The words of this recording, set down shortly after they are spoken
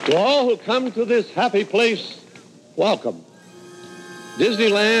To all who come to this happy place, welcome.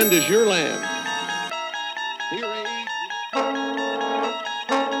 Disneyland is your land. Here age...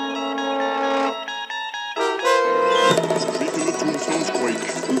 Creaking the tombstones quake.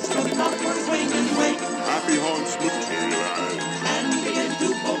 Tombstones knock your swing and you wake. Happy haunts materialize. And begin to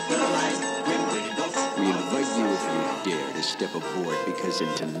vocalize. We invite you, if you dare, to step aboard, because in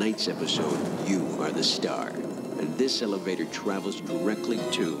tonight's episode, you are the star. And this elevator travels directly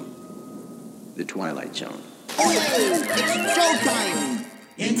to the Twilight Zone. It's showtime!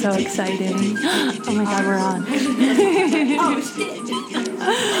 So exciting. Oh my god, we're on.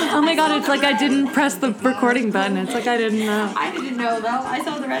 Oh my god, it's like I didn't press the recording button. It's like I didn't know. I didn't know though. I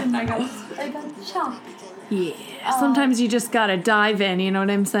saw the red and I got shocked. Yeah. Sometimes you just gotta dive in, you know what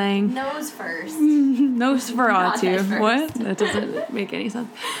I'm saying? Nose first. Nosferatu. What? That doesn't make any sense.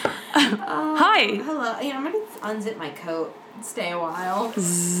 Hi. Hello. Yeah, I'm gonna unzip my coat. Stay a while.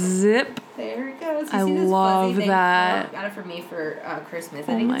 Zip. There it goes. I love that. Oh, got it for me for Christmas.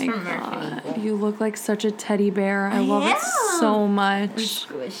 I Oh think my it's from American god. Eagle. You look like such a teddy bear. I love it so much.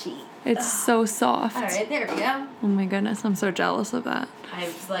 Squishy. It's so soft. All right, there we go. Oh my goodness, I'm so jealous of that. I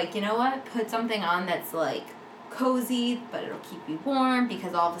was like, you know what? Put something on that's like cozy, but it'll keep you warm,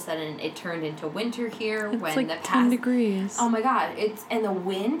 because all of a sudden it turned into winter here. It's when like the 10 degrees. Oh my god, and the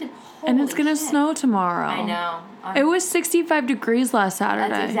wind. And it's Holy gonna shit. snow tomorrow. I know. It was 65 degrees last Saturday.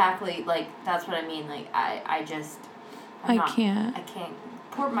 That's exactly, like, that's what I mean. Like, I can't.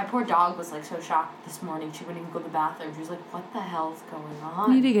 My poor dog was, like, so shocked this morning. She wouldn't even go to the bathroom. She was like, what the hell's going on?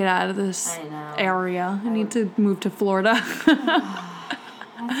 I need to get out of this I know. area. I need to move to Florida.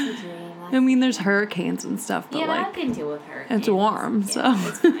 That's the dream. I mean, there's hurricanes and stuff, but, yeah, I like, can deal with hurricanes. it's warm, so.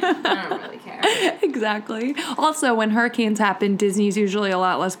 It's fine. I don't really care. Exactly. Also, when hurricanes happen, Disney's usually a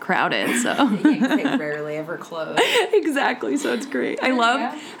lot less crowded, so. They rarely ever close. Exactly, so it's great.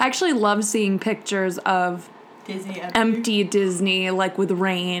 I actually love seeing pictures of Disney empty Disney, like with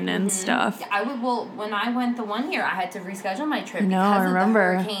rain and stuff. Yeah, when I went the one year, I had to reschedule my trip No, I because of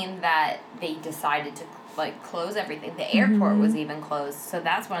remember. the hurricane that they decided to close everything. The airport was even closed, so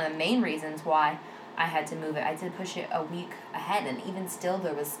that's one of the main reasons why I had to move it. I did push it a week ahead, and even still,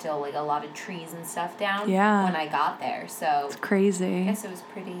 there was still like a lot of trees and stuff down when I got there. So It's crazy. I guess it was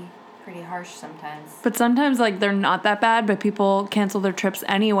pretty harsh sometimes. But sometimes, like, they're not that bad, but people cancel their trips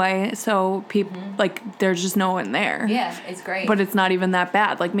anyway, so people, like, there's just no one there. Yeah, it's great. But it's not even that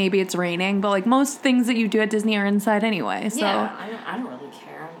bad. Like, maybe it's raining, but, like, most things that you do at Disney are inside anyway, so. Yeah, I don't really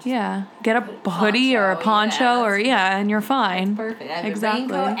care. I'm just get a hoodie or a poncho and you're fine. perfect. I have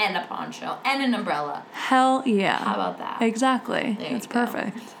Exactly. a raincoat and a poncho and an umbrella. Hell yeah. How about that? Exactly. There It's you go.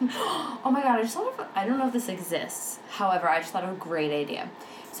 perfect. Oh my god, I just thought of, I don't know if this exists. However, I just thought of a great idea.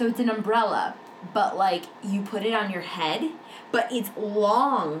 So it's an umbrella, but like you put it on your head, but it's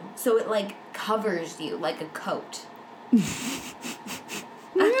long, so it like covers you like a coat.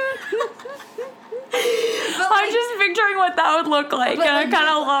 I'm just picturing what that would look like, and I kind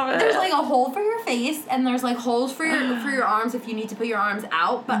of love it. There's like a hole for your face, and there's like holes for your arms if you need to put your arms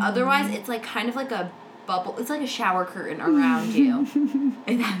out, but otherwise it's like kind of like a bubble. It's like a shower curtain around you.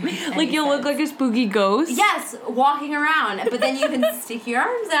 If that makes any Like you look sense. like a spooky ghost. Yes, walking around, but then you can stick your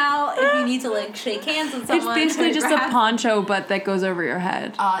arms out if you need to like shake hands with It's someone. basically or just a grab- poncho, but that goes over your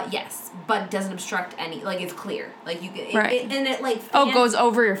head. Yes, but doesn't obstruct any. Like it's clear. Like you can. Right. And it like. Oh, fans- goes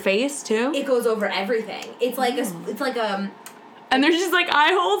over your face too? It goes over everything. It's like And there's just like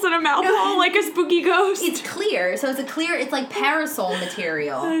eye holes and a mouth hole like a spooky ghost. It's clear, so it's like parasol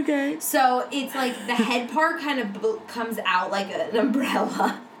material. Okay. So it's like the head part kind of comes out like an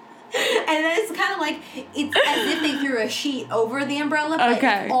umbrella. And then it's kind of like, it's as if they threw a sheet over the umbrella, but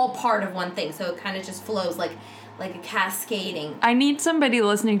it's all part of one thing. So it kind of just flows like a cascading. I need somebody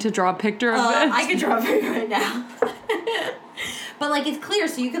listening to draw a picture of this. I could draw a picture right now. But like it's clear,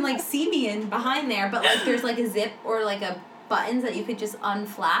 so you can like see me in behind there, but like there's like a zip or like a buttons that you could just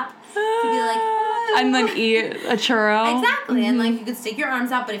unflap to be like, and then eat a churro. exactly, and like you could stick your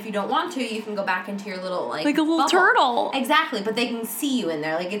arms out, but if you don't want to, you can go back into your little like a little bubble. turtle. Exactly, but they can see you in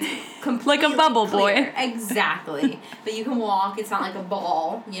there, like it's completely Like a bubble clear. boy. Exactly, but you can walk. It's not like a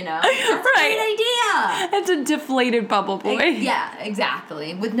ball, you know. That's Right. a great idea. It's a deflated bubble boy. Yeah,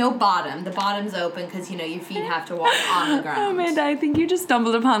 exactly. With no bottom. The bottom's open because, you know, your feet have to walk on the ground. Oh, Amanda, I think you just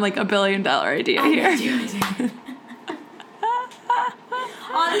stumbled upon like $1 billion idea here.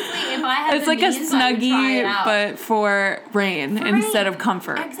 Honestly, if I had It's the like a means, I would try it Snuggie, out. but for rain instead of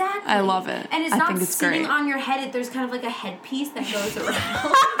comfort. Exactly. I love it. And it's I not think it's sitting great. on your head. There's kind of like a headpiece that goes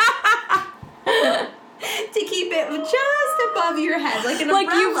around. To keep it just above your head, like an Like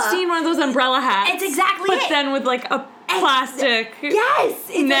umbrella. you've seen one of those umbrella hats. It's exactly but it. then with like a plastic Yes,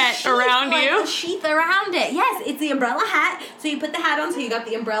 it's net a sheath, around like you. a sheath around it. Yes, it's the umbrella hat. So you put the hat on, so you got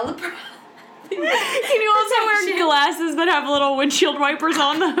the umbrella. Can you also wear Protection. glasses that have little windshield wipers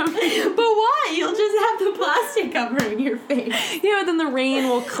on them? But why? You'll just have the plastic covering your face. Yeah, but then the rain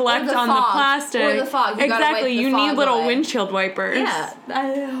will collect the on the fog. plastic. Or the fog. You gotta exactly. wipe the You need fog little away. windshield wipers. Yeah.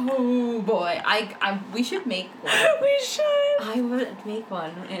 Oh boy. We should make one. We should. I would make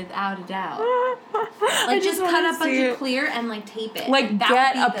one without a doubt. I Like just cut wanna up a bunch see of it. clear and like tape it. Like And that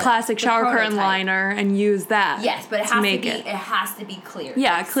get would be a plastic the shower curtain prototype. liner and use that. Yes, but it to has make to be. it. It has to be clear.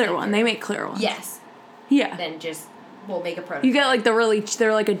 Yeah, like a clear one. silver. They make clear ones. Yes. Yeah. Then just we'll make a prototype. You get like the really,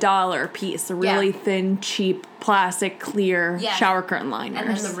 they're like $1 a piece, the really Yeah. thin, cheap, plastic, clear Yes. shower curtain liners.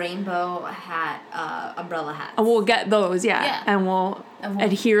 and then the rainbow hat, umbrella hats. And we'll get those, Yeah. and we'll And we'll-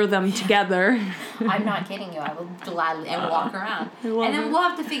 adhere them together. I'm not kidding you. I will gladly and walk around. love And then it. we'll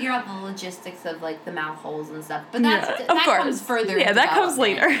have to figure out the logistics of like the mouth holes and stuff. But that's Yeah, of that course. comes further. Yeah, in that comes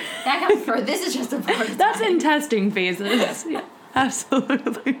development. later. That comes further. This is just a prototype. That's in testing phases. Yeah,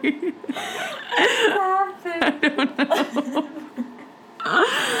 absolutely.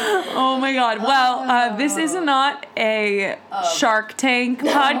 Oh my god. Well, this is not a Shark Tank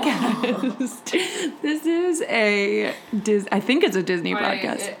podcast. This is a I think it's a Disney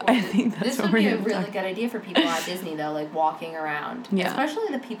podcast. I think that's This what would we're be a gonna really talk. good idea for people at Disney though, like walking around. Yeah.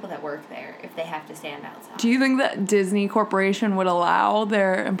 Especially the people that work there if they have to stand outside. Do you think that Disney Corporation would allow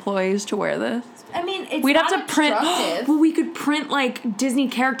their employees to wear this? I mean, it's We'd not have to print. obstructive. Well, we could print like Disney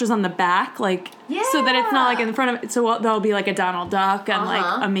characters on the back, like so that it's not like in the front of it. So there'll be like a Donald Duck and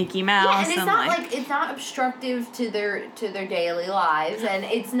like a Mickey Mouse. Yeah, and it's not like like it's not obstructive to their daily lives, and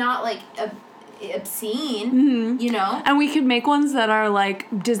it's not like obscene, you know. And we could make ones that are like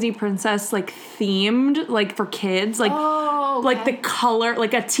Disney princess like themed, like for kids, like like the color,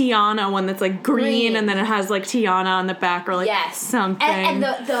 like a Tiana one that's like green and then it has like Tiana on the back or like something. And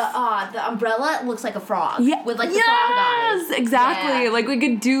the umbrella looks like a frog. Yeah. With like the frog eyes. Yes, exactly. Yeah. Like we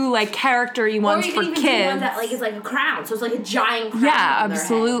could do like character-y ones or you for could even kids. do one that like is like a crown, so it's like a giant crown. Yeah, on their head.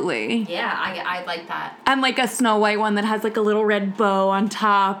 absolutely. Yeah, I like that. And like a Snow White one that has like a little red bow on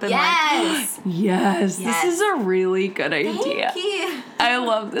top. And Yes. Like, yes. Yes. This is a really good idea. Thank you. I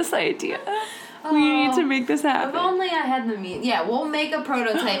love this idea. We need to make this If happen. only I had the means. Yeah, we'll make a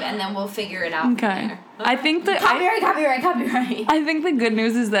prototype and then we'll figure it out from Okay. there. I think that Copyright. I think the good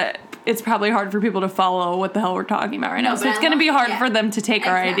news is that it's probably hard for people to follow what the hell we're talking about right now. No, So but it's I going to be love- hard yeah. for them to take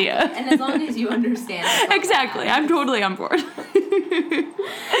our Exactly. idea. And as long as you understand. it's all that Exactly. matters. I'm totally on board.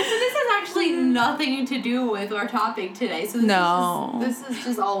 So this has actually nothing to do with our topic today. So this is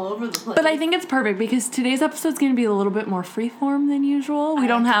just all over the place. But I think it's perfect because today's episode's going to be a little bit more freeform than usual. We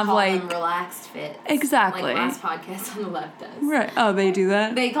don't have like relaxed fits. Exactly. Like last podcast on the left does. Right. Oh, they do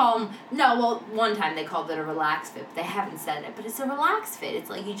that? They call them, no, well, one time they called it a relaxed fit, but they haven't said it, but it's a relaxed fit. It's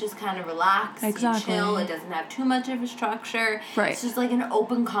like you just kind of relax, Exactly. you chill, it doesn't have too much of a structure. Right. It's just like an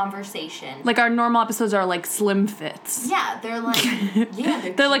open conversation. Like our normal episodes are like slim fits. Yeah, they're like,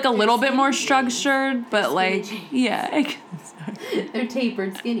 They're like a little bit more skinny jeans. structured, but like, jeans. yeah. They're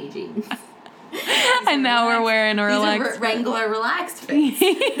tapered skinny jeans. And now we're wearing a These relaxed are Wrangler relaxed fits.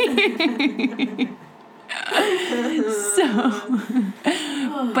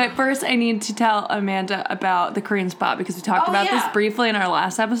 But first, I need to tell Amanda about the Korean spot because we talked Oh, about yeah. this briefly in our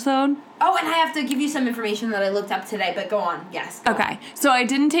last episode. Oh, and I have to give you some information that I looked up today, but go on. Yes. Go Okay, on. so I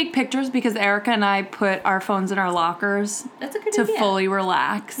didn't take pictures because Erica and I put our phones in our lockers That's a good to idea. fully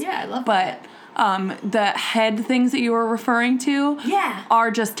relax. Yeah, I love but, that. the head things that you were referring to Yeah.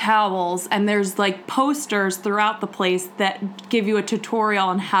 are just towels, and there's like posters throughout the place that give you a tutorial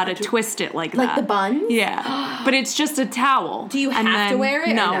on how to twist it like that. Like the buns? Yeah, but it's just a towel. Do you And have to then- wear it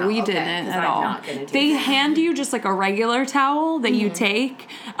or No, no? we Okay, didn't 'cause at I'm all. not gonna do They that. hand you just like a regular towel that you Mm-hmm. take,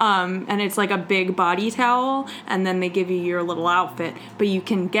 and it's like a big body towel, and then they give you your little outfit. But you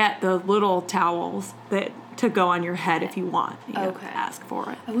can get the little towels that to go on your head if you want. You have to Okay. ask for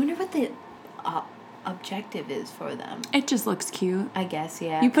it. I wonder what the objective is for them. It just looks cute. I guess,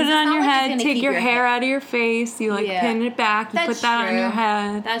 yeah. You put it 'Cause it's on not your like it's head, gonna take keep your hair out of your face, you like Yeah. pin it back, you That's put that on true. your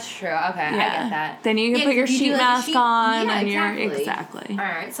head. That's true. Okay, I get that. Then you can Yeah, put your 'cause you sheet do, like, a mask sheet- on yeah, and your exactly. exactly. All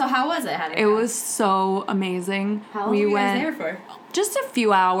right. So how was it? How did It go? was so amazing. How long we were you went guys there for? just a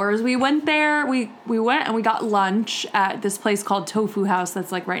few hours. We went there. We went and we got lunch at this place called Tofu House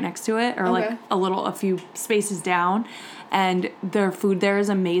that's like right next to it, or like Okay. a few spaces down. And their food there is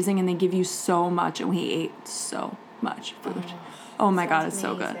amazing, and they give you so much, and we ate so much food. Oh my god, it's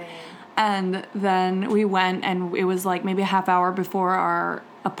so good. amazing. And then we went, and it was like maybe a half hour before our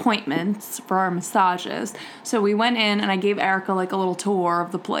appointments for our massages. So we went in and I gave Erica like a little tour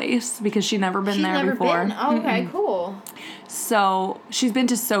of the place because she'd never been there before. Been? Oh, okay, cool. So she's been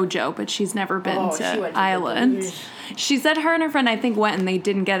to Sojo, but she's never been she went to to Island. She said her and her friend I think went and they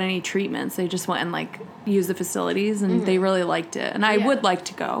didn't get any treatments. They just went and like used the facilities and they really liked it. And I would like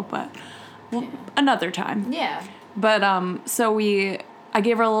to go, but another time. Yeah. But so I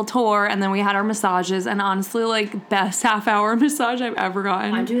gave her a little tour, and then we had our massages, and honestly, like, best half-hour massage I've ever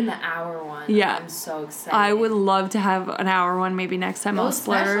gotten. I'm doing the hour one. Yeah. I'm so excited. I would love to have an hour one maybe next time. I'll Those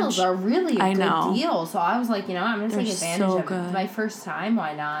splurge. specials are really a good deal. So I was like, you know, I'm going to They're take advantage so of good. it. My first time,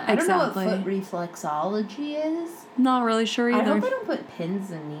 why not? Exactly. I don't know what foot reflexology is. Not really sure either. I hope I don't put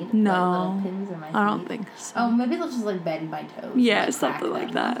pins and needles. No. Like little pins in my feet. I don't think so. Oh, maybe they'll just like bend my toes. Yeah, like, something crack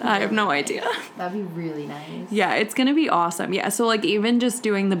like them. that. I have no idea. That'd be really nice. Yeah, it's gonna be awesome. Yeah, so like even just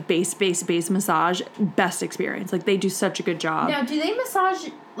doing the base massage, best experience. Like they do such a good job. Now, do they massage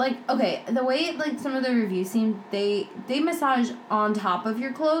like okay? The way like some of the reviews seem, they massage on top of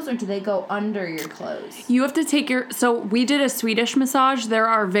your clothes, or do they go under your clothes? You have to take so we did a Swedish massage. There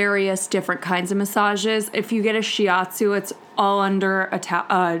are various different kinds of massages. If you get a shiatsu, it's all under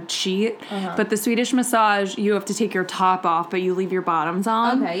a sheet. But the Swedish massage, you have to take your top off, but you leave your bottoms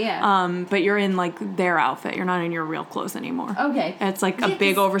on. Okay, yeah. But you're in like their outfit. You're not in your real clothes anymore. Okay. It's like a Yeah,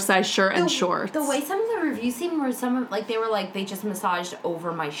 big 'cause oversized shirt and shorts. The way some of the reviews seemed were some of, like, they were like, they just massaged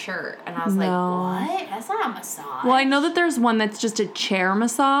over my shirt. And I was like, what? That's not a massage. Well, I know that there's one that's just a chair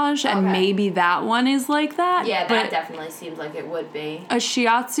massage, and Okay. maybe that one is like that. Yeah, but that definitely seems like it would be. a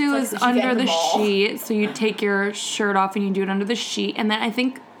shiatsu like is the sheet under at the the mall. sheet, so you take your shirt off and you do it under the sheet. And then I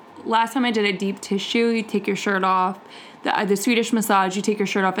think last time I did a deep tissue, you take your shirt off. The Swedish massage, you take your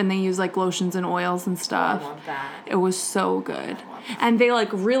shirt off and they use like lotions and oils and I stuff. want that. It was so good. And they like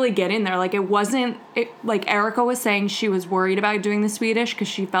really get in there. Like it wasn't, like Erica was saying she was worried about doing the Swedish because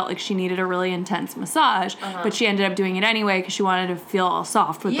she felt like she needed a really intense massage. But she ended up doing it anyway because she wanted to feel all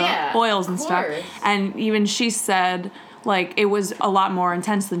soft with Yeah, the oils and of stuff. course. And even she said like it was a lot more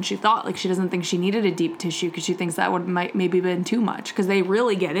intense than she thought. Like she doesn't think she needed a deep tissue because she thinks that would maybe been too much because they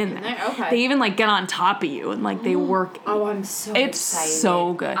really get in there. Okay. They even like get on top of you and like they work. Oh, I'm so It's excited.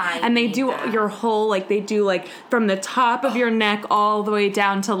 so good. I And they need do that. your whole, like, they do, like, from the top of your neck all the way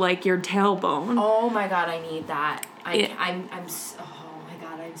down to, like, your tailbone. Oh my god, I need that. It- I'm so, oh my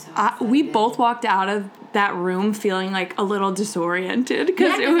god, I'm so excited. We both walked out of that room feeling, like, a little disoriented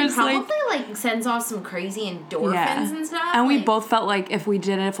because Yeah, it was, probably like... like sends off some crazy endorphins Yeah. and stuff. And we like, both felt like if we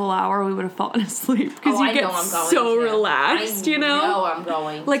did it a full hour, we would have fallen asleep because oh, you I get know I'm going so to. relaxed, you know? No, I'm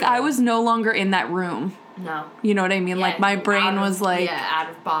going. Like, to. I was no longer in that room. No. You know what I mean? Yeah, like, my brain out of- was, like... yeah, out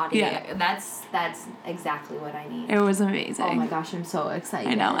of body. Yeah. That's exactly what I need. It was amazing. Oh my gosh, I'm so excited.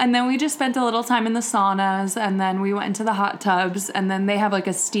 I know. And then we just spent a little time in the saunas, and then we went into the hot tubs, and then they have like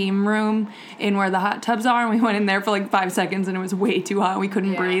a steam room in where the hot tubs are, and we went in there for like 5 seconds, and it was way too hot. We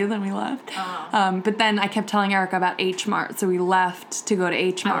couldn't Yeah. breathe, and we left. But then I kept telling Erica about H Mart, so we left to go to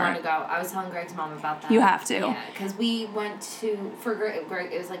H I want Mart. to go. I was telling Greg's mom about that. You have to. Yeah, because we went to for Greg.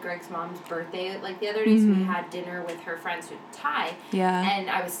 It was like Greg's mom's birthday, like the other day. So we had dinner with her friends with Ty. Mm-hmm. Yeah. And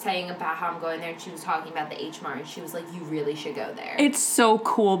I was saying about how I'm going there, and she was talking about the H Mart, and she was like, "You really should go there." It's so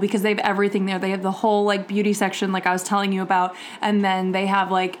cool because they have everything there. They have the whole like beauty section, like I was telling you about, and then they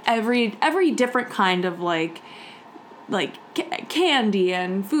have like every different kind of like candy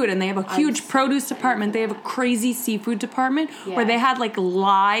and food, and they have a huge produce department. They have a crazy seafood department where they had like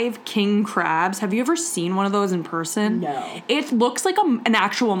live king crabs. Have you ever seen one of those in person? No. It looks like an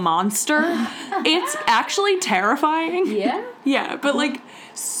actual monster. It's actually terrifying. Yeah? Yeah, but like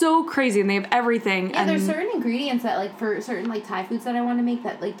so crazy, and they have everything. Yeah, and there's certain ingredients that, like, for certain, like, Thai foods that I want to make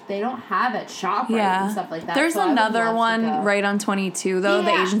that, like, they don't have at ShopRite and stuff like that. There's so I would another love to one go. right on 22, though,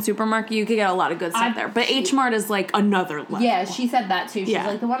 the Yeah. Asian supermarket. You could get a lot of good stuff there. But H Mart is like another level. Yeah, she said that, too. She's Yeah.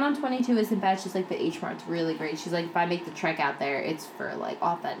 like, the one on 22 isn't bad. She's like, the H Mart's really great. She's like, if I make the trek out there, it's for, like,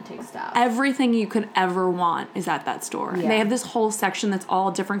 authentic stuff. Everything you could ever want is at that store. Yeah. They have this whole section that's all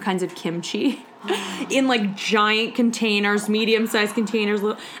different kinds of kimchi in like giant containers, medium-sized containers,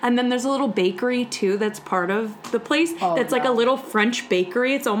 and then there's a little bakery too that's part of the place. Oh, that's like a no. little French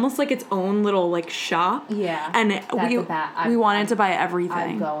bakery. It's almost like its own little like shop. Yeah. And That's we wanted to buy I'm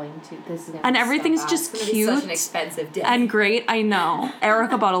everything. going to. This is going to And be everything's so just It's gonna be such an cute expensive day. and great. I know.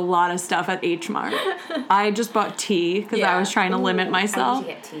 Erica bought a lot of stuff at H Mart. I just bought tea because I Yeah. was trying to limit myself. I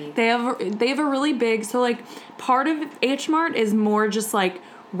need to get tea. They have a really big, so like part of H Mart is more just like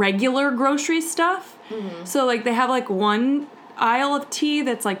regular grocery stuff. Mm-hmm. So like they have like one aisle of tea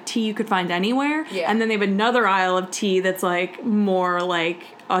that's like tea you could find anywhere, Yeah. and then they have another aisle of tea that's like more like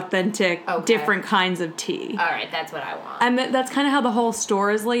authentic, Okay. different kinds of tea. All right, that's what I want. And that's kind of how the whole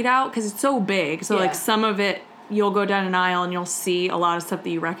store is laid out because it's so big. So, Yeah. like, some of it, you'll go down an aisle and you'll see a lot of stuff that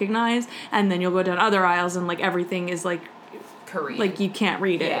you recognize. And then you'll go down other aisles and, like, everything is, like, Korean. like you can't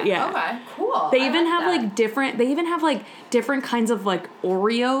read it. Yeah. Okay, cool. They I even have that. like different kinds of like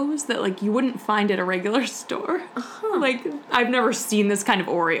Oreos that like you wouldn't find at a regular store. Like I've never seen this kind of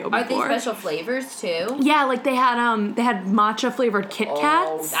Oreo before. Are they special flavors too? Yeah, like they had matcha flavored Kit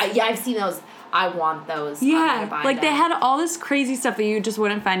Kats. Yeah, I've seen those. I want those. I'm Yeah, gonna buy like they them. had all this crazy stuff that you just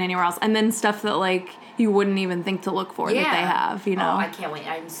wouldn't find anywhere else, and then stuff that like you wouldn't even think to look for that they have. You know, Oh, I can't wait.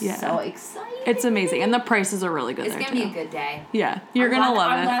 I'm so excited. It's amazing, and the prices are really good. It's there gonna be too. a good day. Yeah, you're gonna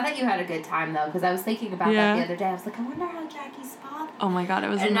love I'm it. glad that you had a good time though, because I was thinking about Yeah. that the other day. I was like, I wonder how Jackie spot. Oh my god, it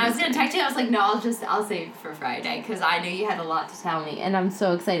was. And I was amazing. gonna text you. I was like, no, I'll save it for Friday because I knew you had a lot to tell me, and I'm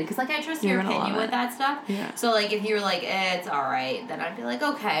so excited because like I trust You're your gonna opinion love with it. that stuff. Yeah. So like if you were like, it's all right, then I'd be like,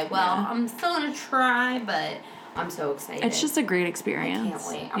 okay, well, Yeah. I'm still gonna try, but I'm so excited. It's just a great I experience.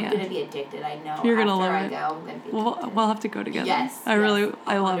 can't wait. I'm Yeah. gonna be addicted. I know. You're gonna After love I it. go, I'm gonna be We'll addicted. have to go together. Yes, I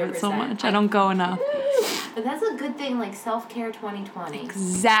love it so 100%. much. I don't go enough. But that's a good thing, like self-care 2020.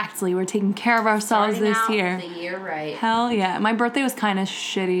 Exactly. We're taking care of ourselves Starting this out year. the year right. Hell yeah. My birthday was kind of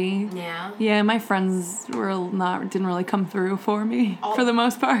shitty. Yeah. Yeah, my friends didn't really come through for me Oh, for the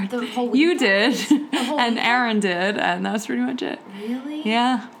most part. the whole You did, weekend? The whole and weekend? Aaron did, and that was pretty much it. Really?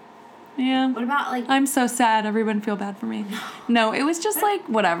 Yeah, yeah. What about like? I'm so sad. Everyone feel bad for me. No, it was just like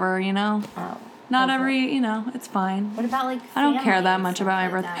whatever, you know. Oh. Not Okay. every, you know, it's fine. What about like? I don't care family that and much stuff about my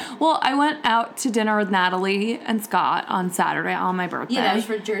like birthday. that? Well, I went out to dinner with Natalie and Scott on Saturday on my birthday. Yeah, that was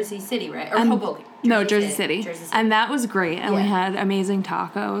for Jersey City, right? Or And- Hoboken. No, Jersey City. Jersey City. And that was great. And we Yeah. had amazing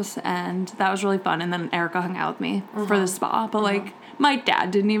tacos. And that was really fun. And then Erica hung out with me for the spa. But, like, my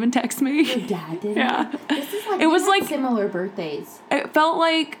dad didn't even text me. Your dad did. Yeah. This is like It was we had like- similar birthdays. It felt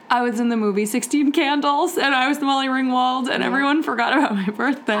like I was in the movie 16 Candles. And I was Molly Ringwald. And everyone forgot about my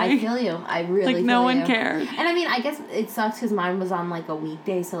birthday. I feel you. I really like, no feel one you. cared. And I mean, I guess it sucks because mine was on like a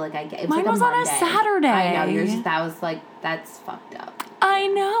weekday, so like it was Mine like a was on a Monday. Saturday. I know yours. That was like that's fucked up. I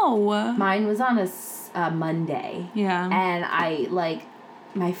know. Mine was on a Monday. Yeah. And I like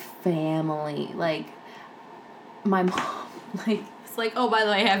my family, like my mom, like. It's like, oh, by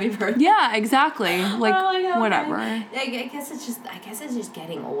the way, happy birthday. Yeah, exactly. Like, Oh my God, whatever. I guess it's just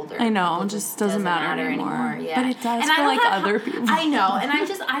getting older. I know, People it just doesn't matter anymore. Yeah. But it does And I for, don't like, have- other people. I know,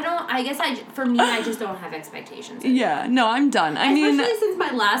 and for me, I just don't have expectations. anymore. Yeah, no, I'm done. I mean, Especially since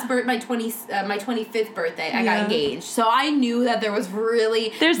my last my 25th birthday, I got Yeah. engaged. So I knew that there was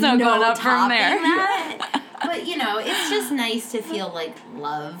really There's no going up from topping there. that. But you know, it's just nice to feel like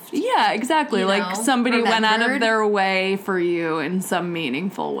loved. yeah, exactly. You like know, somebody went out of remembered. their way for you in some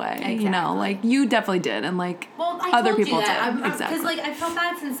meaningful way. You know, Exactly. like you definitely did, and like Well, I other told people you that. did. Exactly. Because like I felt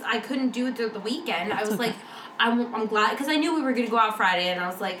bad since I couldn't do it through the weekend. I was like, I'm glad because I knew we were gonna go out Friday, and I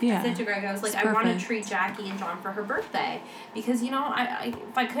was like, Yeah. I said to Greg, I was like, It's I want to perfect. treat Jackie and John for her birthday because you know, I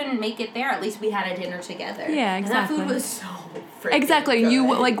if I couldn't make it there, at least we had a dinner together. Yeah, And that food exactly. was so freaking Exactly. good.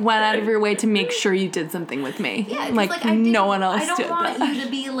 You like went out of your way to make sure you did something with me. Yeah, 'cause, like I no didn't- one else I don't did want that. you to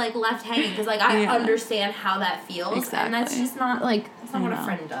be like left hanging because like I Yeah. understand how that feels, and that's Exactly. just not like that's not I what a know.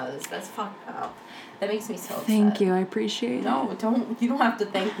 friend does. That's fucked up. That makes me so upset. Thank you. I appreciate it. No, don't. You don't have to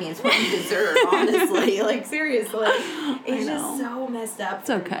thank me. It's what you deserve, honestly. Like, seriously. It's just so messed up. It's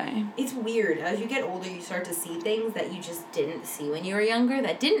okay. It's weird. As you get older, you start to see things that you just didn't see when you were younger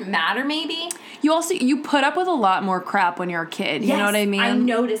that didn't matter, maybe. You put up with a lot more crap when you're a kid. You know what I mean? I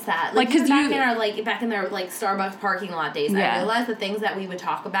noticed that. Like, 'cause even you- back in their Starbucks parking lot days, Yeah. I realized the things that we would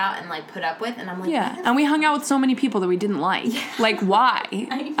talk about and like put up with, and I'm like, Yeah, what and we hung out with so many people that we didn't like. Like, why?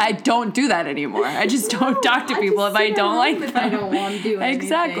 I don't do that anymore. I just don't talk to people if I don't like them. if I don't want to do anything.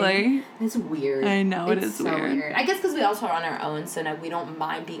 Exactly. It's weird. I know, it It's is so weird. I guess because we also are on our own, so now we don't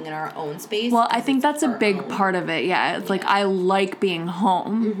mind being in our own space. Well, I 'cause think it's that's a our big own. part of it. Yeah, it's like I like being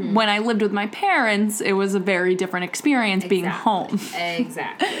home. When I lived with my parents, it was a very different experience being home.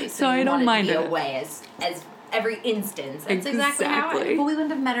 Exactly. So I you don't wanted mind to be it. away as every instance. That's exactly how it Exactly. is. But we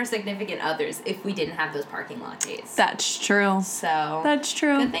wouldn't have met our significant others if we didn't have those parking lot days. That's true. So That's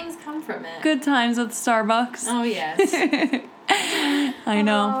true. good things come from it. Good times at Starbucks. Oh yes. I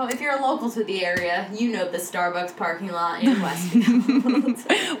know. Oh, if you're local to the area, you know the Starbucks parking lot in Westfield.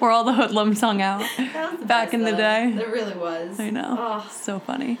 Where all the hoodlums hung out That was the back best, in the though. day. It really was. I know. Oh. So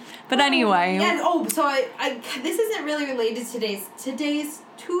funny. But anyway. Yeah. Oh, so I this isn't really related to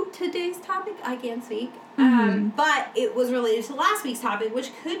today's topic. I can't speak. But it was related to last week's topic,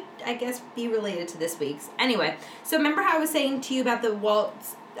 which could, I guess, be related to this week's. Anyway, so remember how I was saying to you about the Walt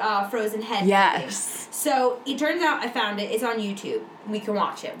Frozen head. Yes. Thing. So it turns out I found it. It's on YouTube. We can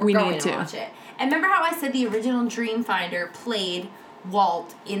watch it. We going need to to watch it. And remember how I said the original Dreamfinder played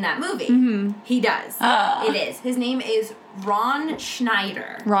Walt in that movie? Mm-hmm. He does. It is. His name is Ron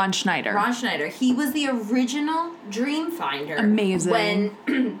Schneider. Ron Schneider. He was the original Dreamfinder. Amazing.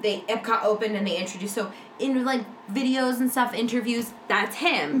 When Epcot opened and they introduced, so in like videos and stuff, interviews, that's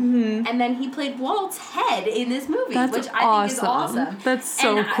him. Mm-hmm. And then he played Walt's head in this movie, That's which I think is awesome. That's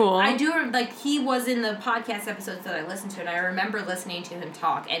so and cool. I do, like, he was in the podcast episodes that I listened to, and I remember listening to him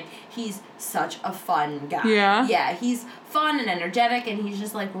talk, and he's such a fun guy. Yeah? Yeah, he's fun and energetic, and he's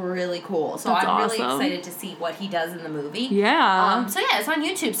just, like, really cool. So That's I'm really awesome. excited to see what he does in the movie. Yeah. So yeah, it's on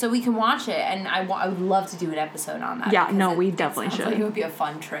YouTube, so we can watch it, and I would love to do an episode on that. Yeah, because no, we it definitely sounds like should. it would be a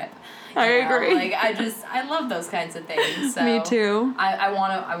fun trip. I You know, agree. Like, I love those kinds of things. So Me too. I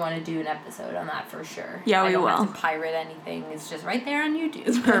wanna do an episode on that for sure. Yeah, I we don't will. have to pirate anything. It's just right there on YouTube.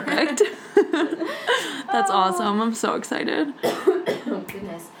 It's Perfect. That's awesome. I'm so excited. Oh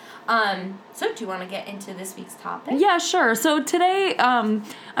goodness. So do you want to get into this week's topic? Yeah, sure. So today,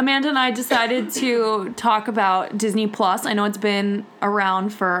 Amanda and I decided to talk about Disney Plus. I know it's been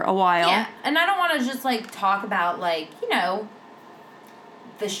around for a while. Yeah, and I don't want to just like talk about like, you know,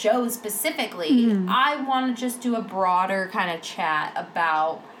 the show specifically. Mm-hmm. I want to just do a broader kind of chat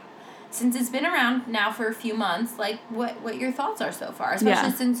about, since it's been around now for a few months, like what your thoughts are so far, especially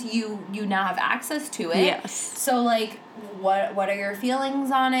Yeah. since you now have access to it. Yes. So like, what are your feelings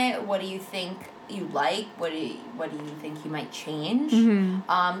on it? What do you think you like? What do you think you might change?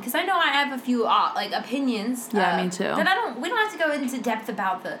 Mm-hmm. Because I know I have a few like opinions. Yeah, me too. That we don't have to go into depth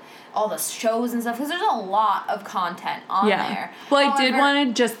about all the shows and stuff, because there's a lot of content on there. Well, I did However- want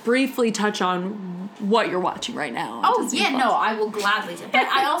to just briefly touch on what you're watching right now. on Oh, Disney yeah, Plus. no, I will gladly do. But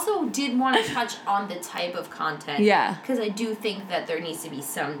I also did want to touch on the type of content. Yeah. Because I do think that there needs to be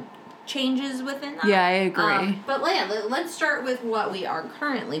some changes within that. Yeah, I agree. But yeah, let's start with what we are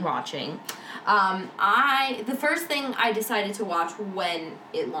currently watching. The first thing I decided to watch when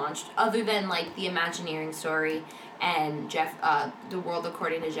it launched, other than like the Imagineering story and The World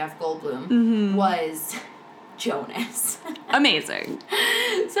According to Jeff Goldblum, Mm-hmm. was Jonas. Amazing.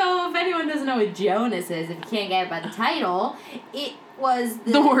 So if anyone doesn't know what Jonas is, if you can't get it by the title, it was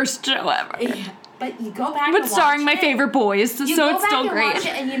The worst show ever. Yeah, but you go back But and starring watch my it. favorite boys, You so go it's back still and great. watch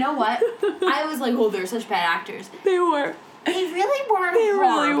it, and you know what? I was like, oh, they're such bad actors. They were. They really weren't They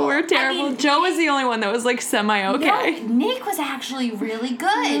horrible. really were terrible. I mean, Joe was the only one that was like semi-okay. No, Nick was actually really good.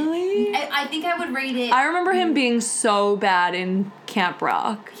 Really? I think I would rate it. I remember him being so bad in Camp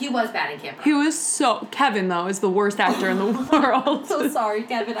Rock. He was bad in Camp Rock. He was so... Kevin, though, is the worst actor in the world. So sorry,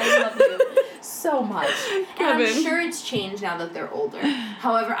 Kevin. I love you so much. And I'm Kevin. sure it's changed now that they're older.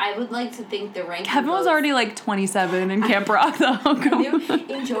 However, I would like to think the ranking Kevin was goes- already like 27 in Camp Rock, though. Come on.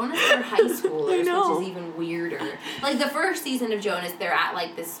 In Jonas, they're high schoolers, I know. which is even weirder. Like the first season of Jonas, they're at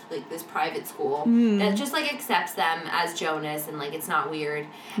like this private school Hmm. that just like accepts them as Jonas, and like it's not weird.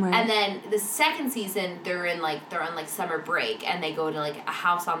 Right. And then the second season, they're on like summer break, and they go to like a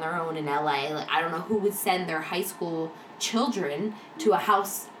house on their own in LA. Like I don't know who would send their high school children to a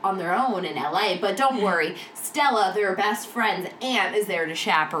house on their own in LA, but don't worry, Stella, their best friend's aunt, is there to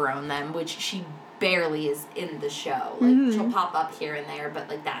chaperone them, which she barely is in the show. Like she'll pop up here and there, but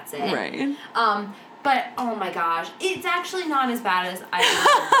like that's it. Right. But oh my gosh, it's actually not as bad as I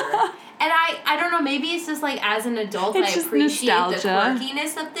remember. And I don't know, maybe it's just like as an adult It's I just appreciate nostalgia. the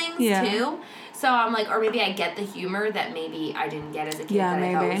quirkiness of things Yeah. too. So I'm like, or maybe I get the humor that maybe I didn't get as a kid Yeah, that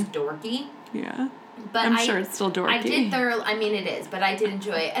I thought maybe. was dorky. Yeah. But I'm sure it's still dorky. I did I mean it is, but I did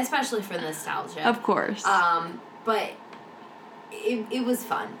enjoy it, especially for nostalgia. Of course. But it was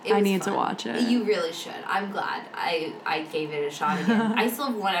fun. I need to watch it. You really should. I'm glad I gave it a shot again. I still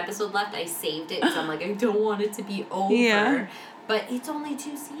have one episode left. I saved it because I'm like, I don't want it to be over. Yeah. But it's only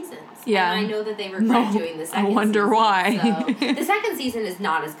 2 seasons. Yeah. And I know that they regret doing the second I wonder season, why. So. The second season is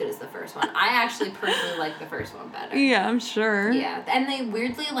not as good as the first one. I actually personally like the first one better. Yeah, I'm sure. Yeah. And they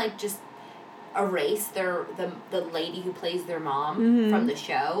weirdly like just erase the lady who plays their mom Mm-hmm. from the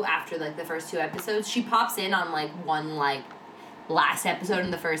show after like the first 2 episodes. She pops in on like one like last episode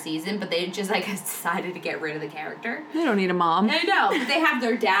in the first season, but they just like decided to get rid of the character. They don't need a mom. I know, but they have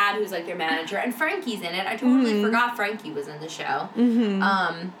their dad who's like their manager, and Frankie's in it. I totally forgot Frankie was in the show.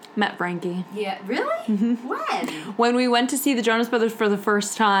 Met Frankie. Yeah, really? When? When we went to see the Jonas Brothers for the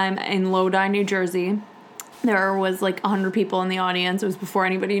first time in Lodi, New Jersey, there was like 100 people in the audience. It was before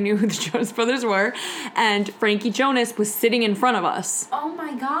anybody knew who the Jonas Brothers were. And Frankie Jonas was sitting in front of us. Oh my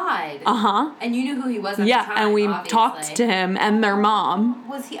my god. Uh-huh. And you knew who he was at the Yeah, time, and we obviously. talked to him and their mom.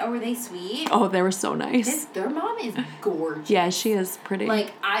 Were they sweet? Oh, they were so nice. Their mom is gorgeous. Yeah, she is pretty.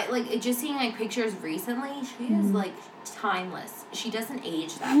 Just seeing like pictures recently, she is like timeless. She doesn't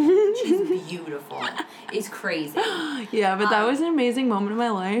age that way. She's beautiful. It's crazy. Yeah, but that was an amazing moment of my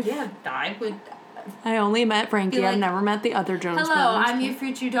life. Yeah, I would. I only met Frankie. Like, I've never met the other Jonas Hello, brothers. I'm your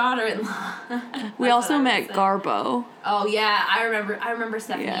future daughter-in-law. We also met Garbo. Oh yeah, I remember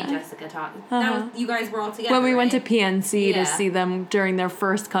Stephanie and Jessica talking. That was, you guys were all together. When we went to right? PNC Yeah. to see them during their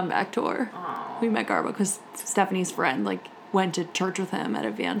first comeback tour. Aw. We met Garbo because Stephanie's friend went to church with him at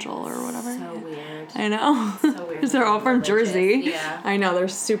Evangel or whatever. So weird. I know. So weird. Because they're all from Religious, Jersey. yeah. I know, they're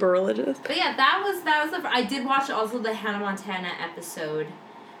super religious. But yeah, that was I did watch also the Hannah Montana episode.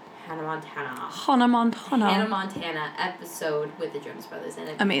 Hannah Montana episode with the Jonas Brothers in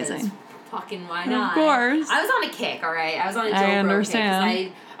it. Amazing. Fucking why not? Of course. I was on a kick, alright? I was on a Joe I Bro understand. kick.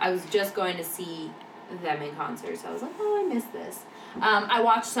 'Cause I was just going to see them in concert, so I was like, oh, I missed this. I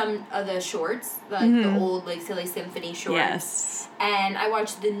watched some of the shorts, the old like Silly Symphony shorts. Yes. And I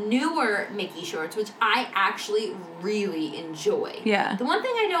watched the newer Mickey shorts, which I actually really enjoy. Yeah. The one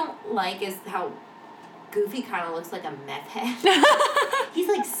thing I don't like is how Goofy kind of looks like a meth head. He's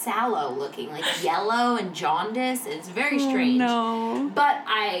like sallow looking, like yellow and jaundice. It's very strange. No. But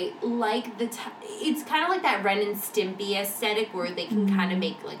I like it's kind of like that Ren and Stimpy aesthetic where they can kind of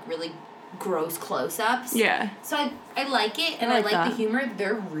make like really gross close-ups. Yeah. So I like it, and I like that. the humor.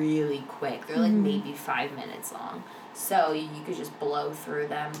 They're really quick. They're like maybe 5 minutes long. So you could just blow through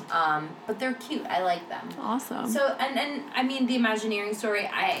them. But they're cute. I like them. Awesome. So, and I mean, the Imagineering story,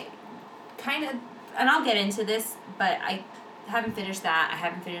 I kind of, and I'll get into this, but I haven't finished that. I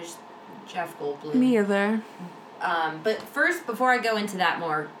haven't finished Jeff Goldblum. Me either. But first, before I go into that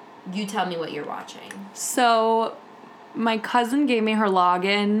more, you tell me what you're watching. So, my cousin gave me her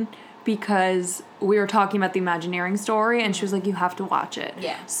login because we were talking about the Imagineering story, and she was like, you have to watch it.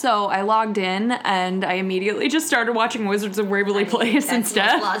 Yeah. So I logged in, and I immediately just started watching Wizards of Waverly Place That's instead.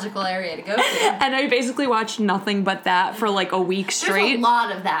 the most logical area to go to. And I basically watched nothing but that for like a week straight. There's a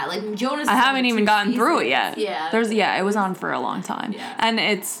lot of that. Like, Jonas... I haven't even gotten through it seasons. yet. Yeah. It was on for a long time. Yeah. And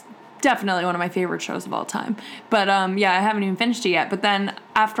it's definitely one of my favorite shows of all time. But I haven't even finished it yet. But then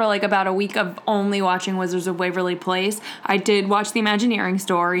after like about a week of only watching Wizards of Waverly Place, I did watch the Imagineering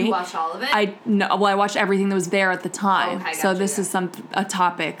story. You watched all of it? I watched everything that was there at the time. Okay, so gotcha, this is a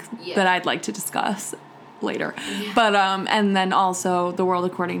topic Yeah. that I'd like to discuss later. Yeah. But and then also The World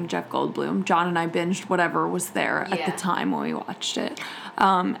According to Jeff Goldblum. John and I binged whatever was there at the time when we watched it.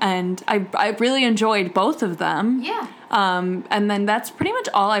 And I really enjoyed both of them. Yeah. And then that's pretty much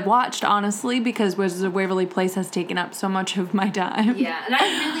all I've watched, honestly, because Wizards of Waverly Place has taken up so much of my time. Yeah, and I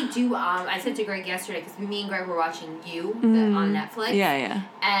really do, I said to Greg yesterday, because me and Greg were watching on Netflix. Yeah.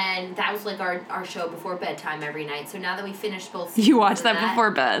 And that was like our show before bedtime every night. So now that we finished both seasons You watch of that before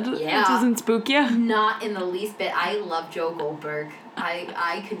bed? Yeah. It doesn't spook you? Not in the least bit. I love Joe Goldberg.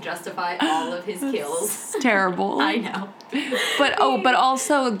 I can justify all of his kills. It's terrible. I know. But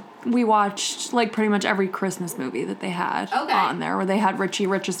also we watched like pretty much every Christmas movie that they had on there, where they had Richie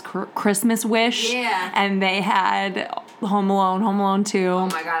Rich's Christmas Wish. Yeah. And they had Home Alone 2. Oh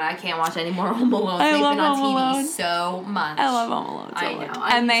my god, I can't watch any more Home Alone. They've love been on Home TV Alone. so much. I love Home Alone so I much. know.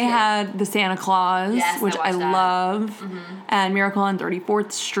 And they had The Santa Claus, Yes, which I I watched that. love, and Miracle on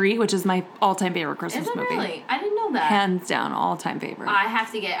 34th Street, which is my all-time favorite Christmas Is it movie. really? I didn't know that. Hands down, all-time favorite.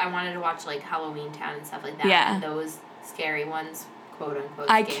 I wanted to watch like Halloween Town and stuff like that. Yeah. And those scary ones, quote unquote.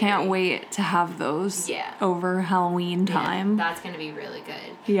 I scary. can't wait to have those over Halloween time. Yeah, that's gonna be really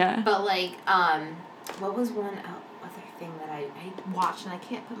good. Yeah. But like, what was one other thing that I watched and I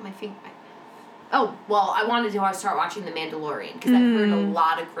can't put my finger. Oh, well, I wanted to start watching The Mandalorian because I've heard a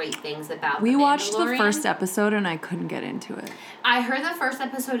lot of great things about We The watched the Mandalorian. first episode and I couldn't get into it. I heard the first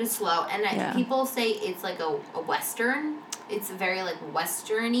episode is slow, and Yeah. people say it's like a Western. It's very like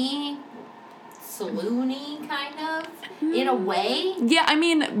Western-y, saloon-y kind of, in a way. Yeah, I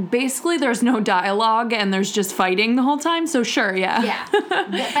mean, basically there's no dialogue and there's just fighting the whole time, so sure, yeah. Yeah. But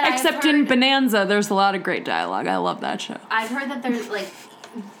Except in Bonanza, there's a lot of great dialogue. I love that show. I've heard that there's like,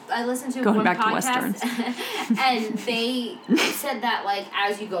 I listened to Going one back to podcast, Westerns. and they said that like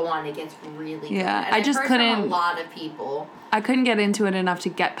as you go on, it gets really good. Yeah, And I I've just heard from couldn't- a lot of people. I couldn't get into it enough to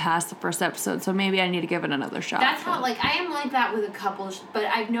get past the first episode, so maybe I need to give it another shot. That's how, like, I am like that with a couple, but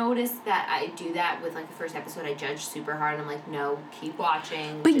I've noticed that I do that with, like, the first episode. I judge super hard, and I'm like, no, keep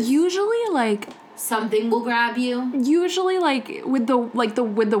watching. But just usually, like, something will grab you. Usually, like with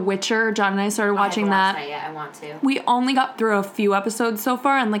the Witcher, John and I started watching that. I want to. We only got through a few episodes so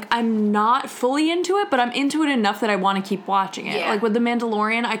far, and like I'm not fully into it, but I'm into it enough that I want to keep watching it. Yeah. Like with The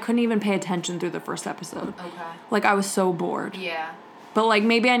Mandalorian, I couldn't even pay attention through the first episode. Okay. Like I was so bored. Yeah. But like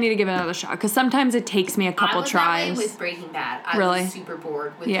maybe I need to give it another shot because sometimes it takes me a couple tries. I was that way with Breaking Bad. I Really? was super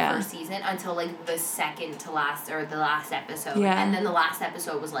bored with the first season until like the second to last or the last episode. Yeah. And then the last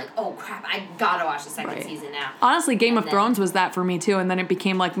episode was like, oh crap, I gotta watch the second season now. Honestly, Game of Thrones was that for me too, and then it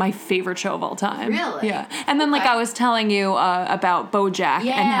became like my favorite show of all time. Really? Yeah. And then like I was telling you about BoJack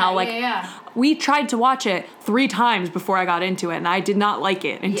and how like we tried to watch it 3 times before I got into it, and I did not like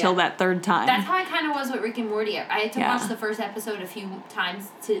it until that third time. That's how I kind of was with Rick and Morty. I had to watch the first episode a few times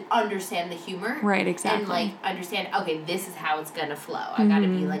to understand the humor. Right, exactly. And, like, understand, okay, this is how it's gonna flow. I gotta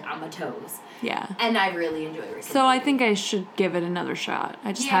be, like, on my toes. Yeah. And I really enjoy Rick and Morty. So I think I should give it another shot.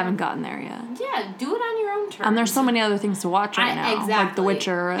 I just haven't gotten there yet. Yeah, do it on your own terms. And there's so many other things to watch right now. Exactly. Like The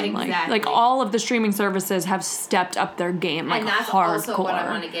Witcher and like all of the streaming services have stepped up their game like and that's hardcore. Also what I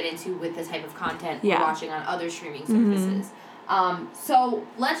want to get into with the type of content we're watching on other streaming services. So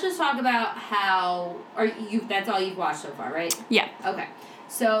let's just talk about how that's all you've watched so far, right? Yeah. Okay.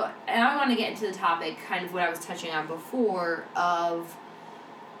 So, and I want to get into the topic, kind of what I was touching on before, of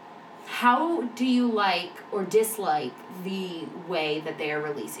how do you like or dislike the way that they are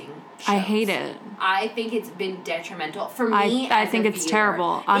releasing shows? I hate it. I think it's been detrimental for me. I think it's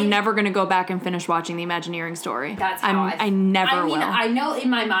terrible. I'm never going to go back and finish watching the Imagineering story. That's how I never will. I know in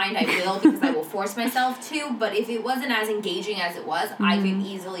my mind I will because I will force myself to, but if it wasn't as engaging as it was, I could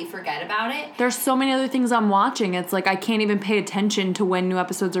easily forget about it. There's so many other things I'm watching. It's like I can't even pay attention to when new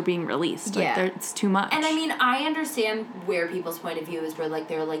episodes are being released. Like it's too much. And I mean, I understand where people's point of view is where like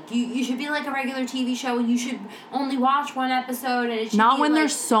they're like, you should be like a regular TV show and you should only watch one episode and it should not be when like,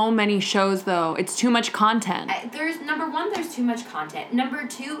 there's so many shows though. It's too much content. There's number one, there's too much content. Number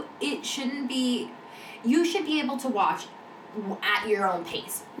two, it shouldn't be. You should be able to watch at your own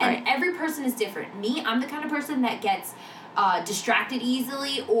pace, and every person is different. Me, I'm the kind of person that gets distracted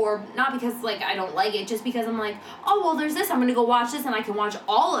easily, or not because like I don't like it, just because I'm like, oh well, there's this. I'm gonna go watch this, and I can watch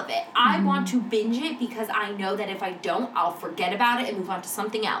all of it. I want to binge it because I know that if I don't, I'll forget about it and move on to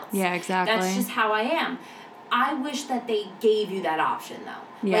something else. Yeah, exactly. That's just how I am. I wish that they gave you that option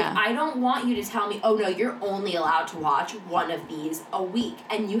though. Yeah. Like I don't want you to tell me, oh no, you're only allowed to watch one of these a week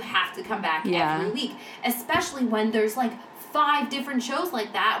and you have to come back every week. Especially when there's like 5 different shows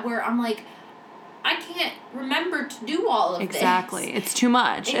like that where I'm like, I can't remember to do all of this. Exactly. It's too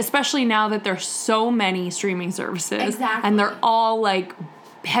much. Especially now that there's so many streaming services. Exactly. And they're all like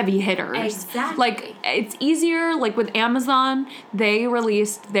heavy hitters. Exactly. Like it's easier, like with Amazon, they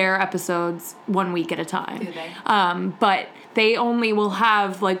released their episodes 1 week at a time. Do they? But they only will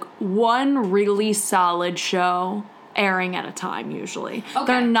have like one really solid show airing at a time usually. Okay.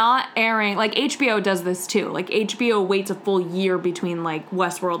 They're not airing, like HBO does this too. Like HBO waits a full year between like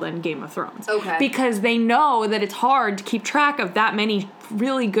Westworld and Game of Thrones. Okay. Because they know that it's hard to keep track of that many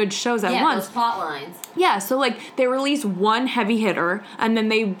really good shows at once. Those plot lines. Yeah, so like they release one heavy hitter and then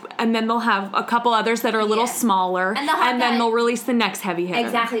they'll have a couple others that are a little smaller and then they'll release the next heavy hitter.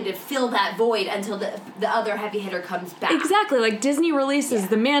 Exactly, to fill that void until the other heavy hitter comes back. Exactly, like Disney releases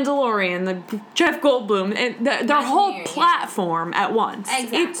The Mandalorian, the Jeff Goldblum, and their whole platform at once.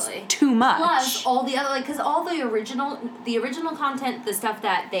 Exactly. It's too much. Plus all the other, like, because all the original content, the stuff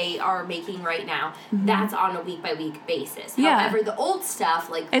that they are making right now, that's on a week by week basis. Yeah. However, the old stuff,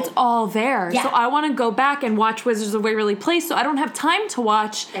 like it's all there. Yeah. So I want to go back and watch Wizards of Waverly Place, so I don't have time to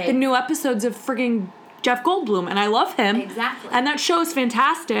watch the new episodes of frigging Jeff Goldblum, and I love him. Exactly. And that show is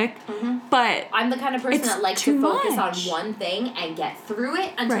fantastic, but I'm the kind of person that likes too to focus much. on one thing and get through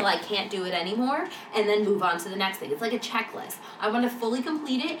it until I can't do it anymore, and then move on to the next thing. It's like a checklist. I want to fully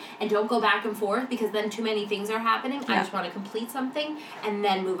complete it and don't go back and forth because then too many things are happening. I just want to complete something and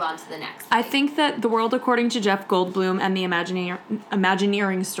then move on to the next thing. I think that The World According to Jeff Goldblum and the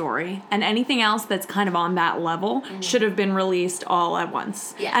Imagineering story and anything else that's kind of on that level should have been released all at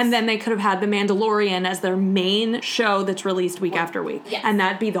once. Yes. And then they could have had The Mandalorian as their main show that's released week after week. Yes. And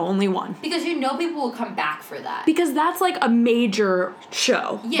that'd be the only one. Because you know people will come back for that. Because that's like a major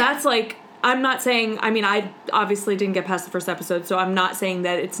show. Yeah. That's like, I'm not saying, I mean, I obviously didn't get past the first episode, so I'm not saying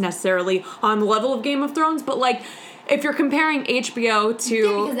that it's necessarily on the level of Game of Thrones, but like, if you're comparing HBO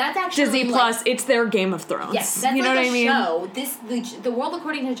to because that's actually Disney Plus, it's their Game of Thrones. Yes, that's you know like what I mean? Show. The World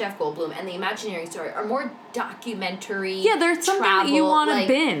According to Jeff Goldblum and the Imagineering story are more documentary. Yeah, they're something that you want to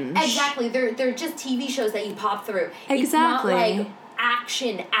binge. Exactly, they're just TV shows that you pop through. Exactly. It's not like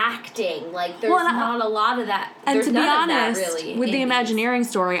action acting. Like there's Well, not a lot of that. And There's to be none honest, of that really with in the these. Imagineering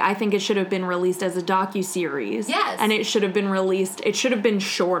story, I think it should have been released as a docuseries. Yes. And it should have been released, it should have been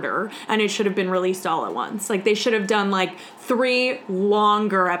shorter, and it should have been released all at once. Like, they should have done, like, 3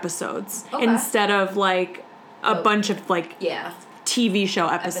 longer episodes Okay. instead of, like, a bunch of, like, Yeah. TV show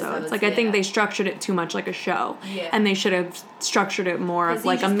episodes. Like, I think yeah. they structured it too much like a show. Yeah. And they should have structured it more 'Cause of, you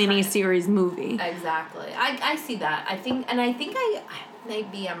like, a just mini-series movie. Exactly. I see that. I think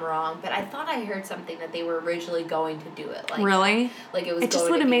maybe I'm wrong, but I thought I heard something that they were originally going to do it like Really? that. Like it was. It just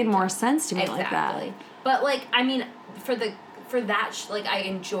going would to have be made more sense to me like that. Exactly. But like I mean, for that like I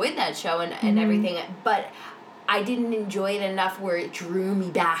enjoyed that show and everything, but I didn't enjoy it enough where it drew me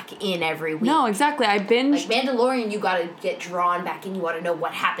back in every week. No, exactly. I binged. Like Mandalorian, you gotta get drawn back in. You want to know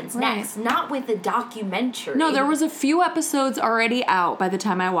what happens Right. next. Not with the documentary. No, there was a few episodes already out by the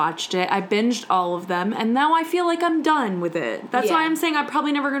time I watched it. I binged all of them, and now I feel like I'm done with it. That's why Yeah. I'm saying I'm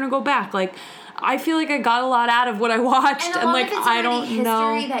probably never gonna go back. Like, I feel like I got a lot out of what I watched, And a and lot like of it's I already don't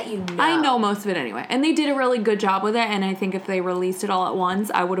know. history that you know. I know most of it anyway, and they did a really good job with it. And I think if they released it all at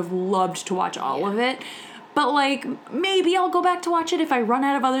once, I would have loved to watch all of it. But, like, maybe I'll go back to watch it if I run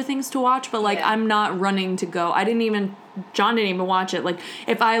out of other things to watch. But, like, Yeah. I'm not running to go. John didn't even watch it. Like,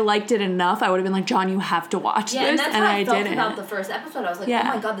 if I liked it enough, I would have been like, John, you have to watch Yeah, this. and that's how I felt didn't. about the first episode. I was like, Yeah.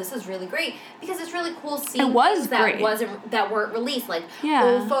 oh my god, this is really great. Because it's really cool seeing It was things that great. that weren't released. Like Yeah.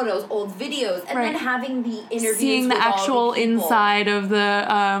 old photos, old videos, and then Right. having the interviews Seeing the with all actual the people. inside of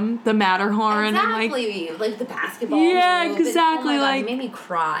the Matterhorn Exactly. and like the basketball Yeah, move, and, exactly, oh my God, like- it made me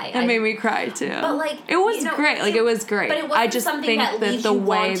cry. it made me cry too. But like it was you know, great. Like it was great. But it wasn't I just something think that that leaves the you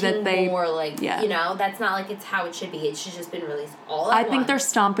way that wanting they more like yeah. you know, that's not like it's how it should be. It should just been released all at I think once. they're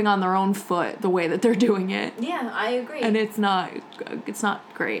stomping on their own foot the way that they're doing it. Yeah, I agree. And it's not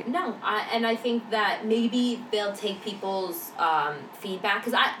great. No, I think that maybe they'll take people's feedback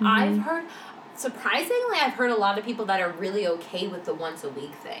because Mm-hmm. I've heard, surprisingly, I've heard a lot of people that are really okay with the once a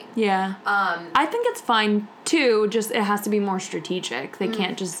week thing. Yeah. I think it's fine too, just it has to be more strategic. They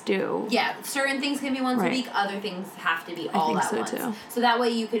can't just do. Yeah, certain things can be once Right. a week, other things have to be all think at so, once. too. So that way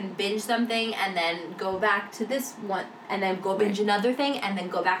you can binge something and then go back to this one and then go binge another thing and then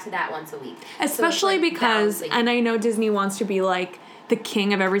go back to that once a week. So it's, Especially like, because, balancing. and I know Disney wants to be like the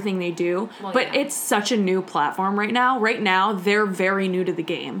king of everything they do, Well, but yeah. it's such a new platform right now. Right now, they're very new to the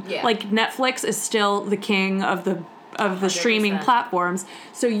game. Yeah. Like Netflix is still the king of the streaming 100%. platforms.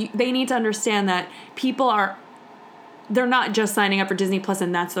 So they need to understand that they're not just signing up for Disney Plus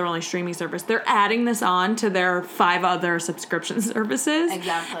and that's their only streaming service. They're adding this on to their 5 other subscription services.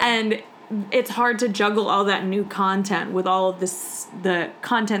 Exactly. And it's hard to juggle all that new content with all of the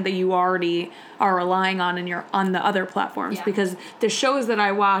content that you already are relying on on the other platforms, Yeah. because the shows that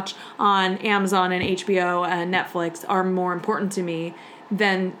I watch on Amazon and HBO and Netflix are more important to me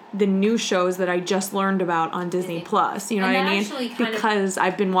than the new shows that I just learned about on Disney Plus. You know And what I that mean? actually kind of- Because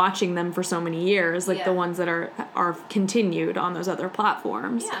I've been watching them for so many years, like the Yeah. ones that are continued on those other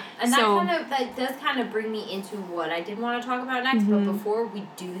platforms. Yeah, and so, that does kind of bring me into what I did want to talk about next. Mm-hmm. But before we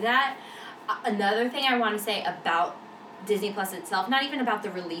do that, another thing I want to say about Disney Plus itself, not even about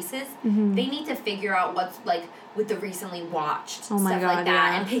the releases, Mm-hmm. they need to figure out what's like with the recently watched Oh my stuff God, like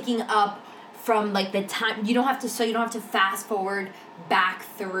that, yeah. and picking up from like the time you don't have to fast forward back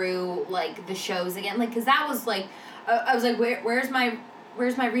through like the shows again, like because that was like I was like where's my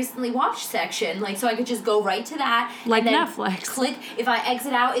recently watched section, like so I could just go right to that, Like and then Netflix. click. If I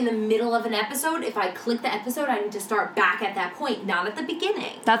exit out in the middle of an episode, if I click the episode, I need to start back at that point, not at the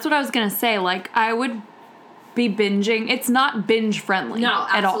beginning. that's what I was gonna say. Like, I would be binging. It's not binge friendly No,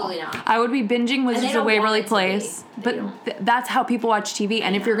 at all. absolutely not. I would be binging Wizards they of don't Waverly want it to Place, be. They but don't. that's how people watch TV.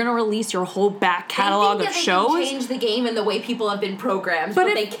 And if you're gonna release your whole back catalog they of think that they shows, can change the game and the way people have been programmed,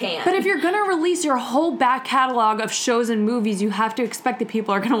 but they can't. But if you're gonna release your whole back catalog of shows and movies, you have to expect that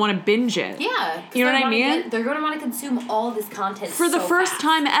people are gonna want to binge it. yeah, 'cause You know they're what I gonna mean? they're going to want to consume all this content For the so first fast.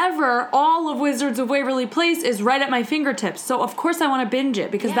 time ever, all of Wizards of Waverly Place is right at my fingertips. So of course I want to binge it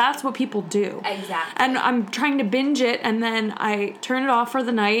because Yeah. that's what people do. Exactly. And I'm trying to binge it, and then I turn it off for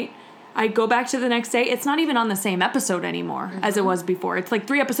the night. I go back to the next day. It's not even on the same episode anymore as it was before. It's like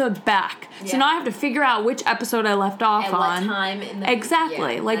 3 episodes back. So Yeah. now I have to figure out which episode I left off At on. what time in the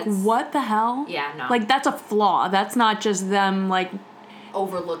Exactly. yeah, like, that's- what the hell? Yeah, no. Like, that's a flaw. That's not just them, like,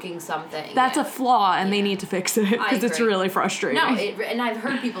 overlooking something. That's a flaw, and they need to fix it because it's agree. really frustrating. No, and I've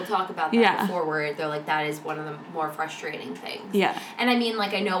heard people talk about that Yeah. before, where they're like, that is one of the more frustrating things. Yeah. And I mean,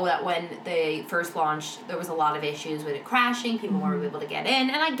 like, I know that when they first launched, there was a lot of issues with it crashing. People weren't able to get in,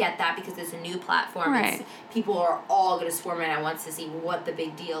 and I get that because it's a new platform. Right. People are all going to swarm in at once to see what the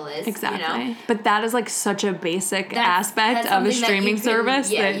big deal is. Exactly. You know? But that is like such a basic aspect that's of a something that streaming you can,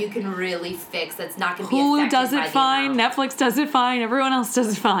 service. Yeah, that you can really fix. That's not going to be Hulu affected does by it the fine. amount. Netflix does it fine. Everyone else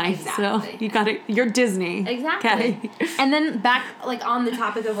does it fine. Exactly. So you got it. You're Disney. Exactly. Okay. And then back, like, on the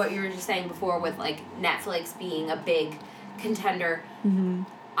topic of what you were just saying before with, like, Netflix being a big contender,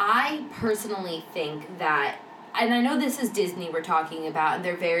 I personally think that, and I know this is Disney we're talking about, and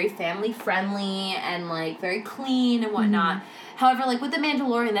they're very family friendly and, like, very clean and whatnot. However, like, with The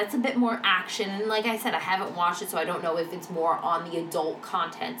Mandalorian, that's a bit more action, and like I said, I haven't watched it, so I don't know if it's more on the adult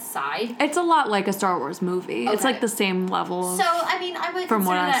content side. It's a lot like a Star Wars movie. It's Okay. like the same level. So, I mean, I would From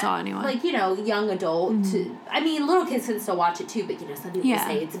what consider I that, saw anyway. like, you know, young adult to, I mean, little kids can still watch it too, but, you know, some people Yeah.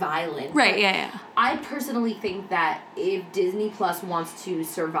 say it's violent. Right, But yeah. I personally think that if Disney Plus wants to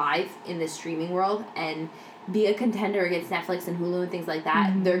survive in the streaming world and be a contender against Netflix and Hulu and things like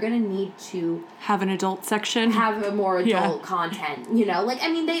that, they're going to need to Have an adult section. have a more Yeah. adult content, you know? Like, I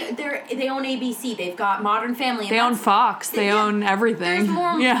mean, they own ABC, they've got Modern Family. And They own that's- Fox. They yeah, own everything.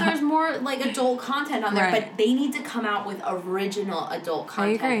 There's more like adult content on there, Right. but they need to come out with original adult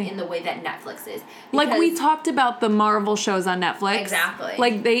content agree. in the way that Netflix is. Like we Because- talked about the Marvel shows on Netflix. Exactly.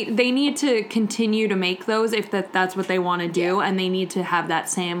 Like they need to continue to make those if that's what they want to do, and they need to have that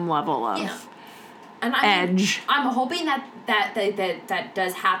same level of Yeah. And I mean, edge. I'm hoping that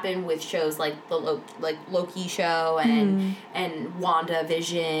does happen with shows like the Loki show and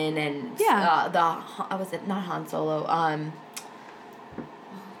WandaVision and was it not Han Solo?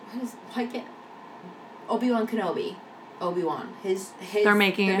 Obi-Wan Kenobi. Obi-Wan. They're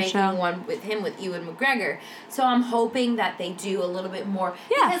making show. one with him with Ewan McGregor. So I'm hoping that they do a little bit more.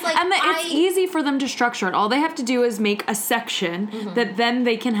 Yeah, Because, like, and it's easy for them to structure it. All they have to do is make a section that then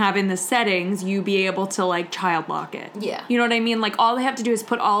they can have in the settings. You be able to like child lock it. Yeah. You know what I mean? Like all they have to do is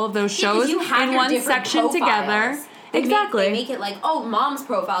put all of those Yeah, 'cause shows you have in your one different section profiles. together. They Exactly. They make it like, oh, mom's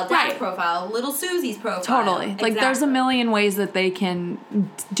profile, dad's Right. profile, little Susie's profile. Totally. Like there's a Exactly. million ways that they can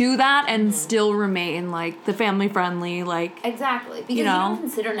do that and still remain like the family friendly, like Exactly. Because you, know? don't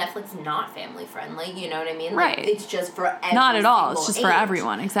consider Netflix not family friendly, you know what I mean? Right. Like, it's just for every not at all. single It's just for age.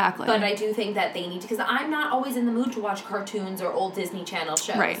 everyone. Exactly. But I do think that they need to, because I'm not always in the mood to watch cartoons or old Disney Channel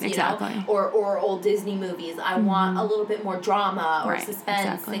shows, Right, exactly. you know? Or old Disney movies. I want a little bit more drama or Right, suspense,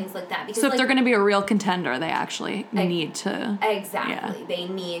 exactly. things like that. Because, so if like, they're going to be a real contender, they actually need to. Exactly. Yeah. They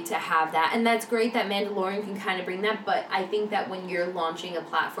need to have that. And that's great that Mandalorian can kind of bring that, but I think that when you're launching a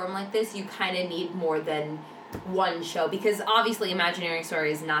platform like this, you kind of need more than one show, because obviously Imagineering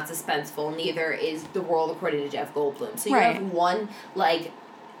Story is not suspenseful, neither is The World According to Jeff Goldblum. So you Right. have one, like,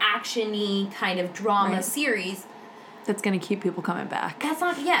 action-y kind of drama Right. series. That's going to keep people coming back. That's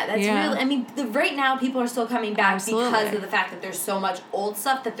not, that's Yeah. really, I mean, right now people are still coming back Absolutely. because of the fact that there's so much old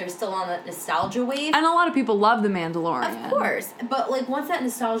stuff that they're still on that nostalgia wave. And a lot of people love The Mandalorian. Of course, but like once that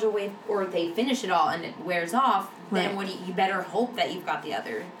nostalgia wave, or they finish it all and it wears off, then Right. you better hope that you've got the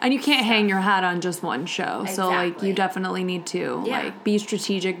other. And you can't hang your hat on just one show. So like Exactly. you definitely need to Yeah. like be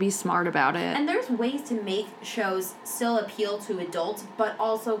strategic, be smart about it. And there's ways to make shows still appeal to adults, but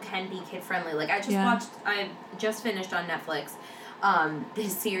also can be kid friendly. Like I just finished on Netflix.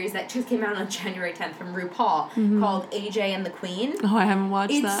 This series that just came out on January 10th from RuPaul called AJ and the Queen. Oh, I haven't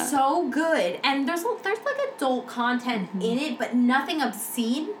watched It's that. so good, and there's like adult content in it, but nothing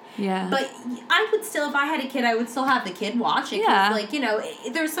obscene. Yeah. But I would still, if I had a kid, I would still have the kid watch it. 'Cause, Yeah. like, you know,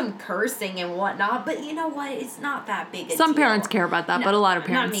 there's some cursing and whatnot, but you know what? It's not that big a Some deal. parents care about that, No, but a lot of not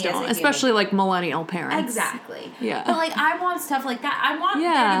parents me as a don't, human. especially like millennial parents. Exactly. Yeah. But like, I want stuff like that. I want there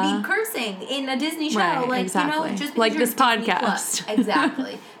Yeah. to be cursing in a Disney show. Right, like, exactly. you know, just because Like you're this Disney podcast. Plus.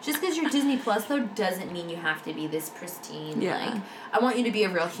 Exactly. Just because you're Disney Plus, though, doesn't mean you have to be this pristine. Yeah. Like, I want you to be a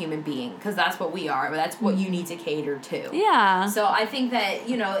real human being, because that's what we are. That's what you need to cater to. Yeah. So I think that,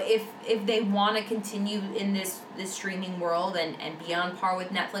 you know, if they want to continue in this streaming world and be on par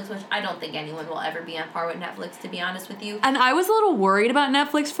with Netflix, which I don't think anyone will ever be on par with Netflix, to be honest with you. And I was a little worried about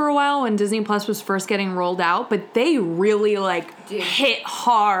Netflix for a while when Disney Plus was first getting rolled out, but they really hit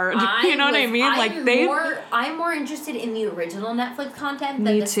hard. You know what I mean? I'm more interested in the original Netflix content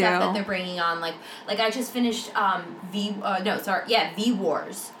than Me the stuff too. that they're bringing on. Like I just finished V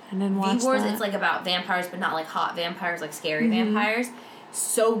Wars. I didn't watch V Wars. that. It's like about vampires, but not like hot vampires, like scary vampires.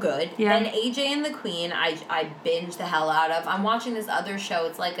 So good. Yeah. Then AJ and the Queen, I binged the hell out of. I'm watching this other show.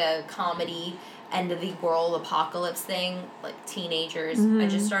 It's like a comedy end of the world apocalypse thing, like teenagers. I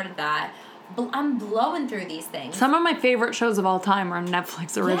just started that. I'm blowing through these things. Some of my favorite shows of all time are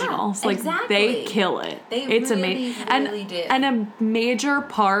Netflix originals. Like exactly. they kill it. It's really, amazing. really do. And a major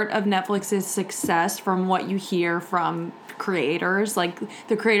part of Netflix's success, from what you hear from creators, like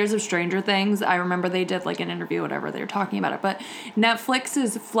the creators of Stranger Things, I remember they did like an interview, whatever, they were talking about it, but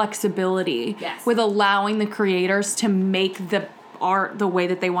Netflix's flexibility with allowing the creators to make the art the way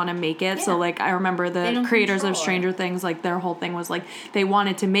that they want to make it. So like I remember the creators of Stranger Things, like their whole thing was like they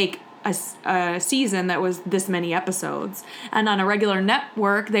wanted to make a season that was this many episodes, and on a regular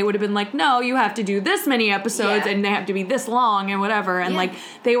network they would have been like, no, you have to do this many episodes and they have to be this long and whatever, and like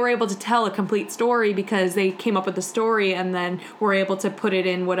they were able to tell a complete story because they came up with the story and then were able to put it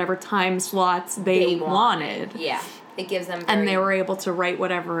in whatever time slots they wanted. It gives them and they were able to write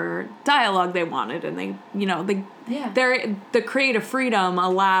whatever dialogue they wanted, and they, you know, the creative freedom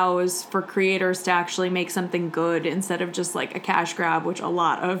allows for creators to actually make something good instead of just like a cash grab, which a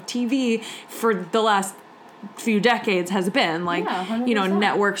lot of TV for the last few decades has been. Like, you know,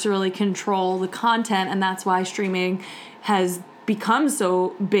 networks really control the content, and that's why streaming has become so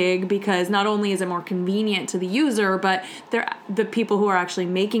big, because not only is it more convenient to the user, but the people who are actually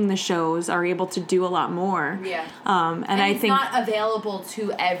making the shows are able to do a lot more. And I think it's not available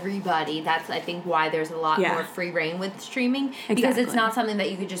to everybody. That's, I think, why there's a lot more free reign with streaming, because it's not something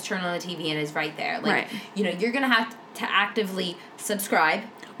that you could just turn on the TV and it's right there. Like, you know, you're gonna have to actively subscribe.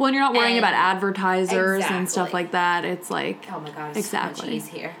 Well, and you're not worrying about advertisers and stuff like that. It's like, oh my god, it's so much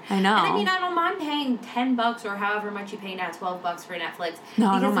easier. I know. And I mean, I don't mind paying $10 or however much you pay now, $12 for Netflix. No,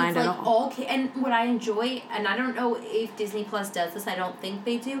 I don't mind at all. And what I enjoy, and I don't know if Disney Plus does this, I don't think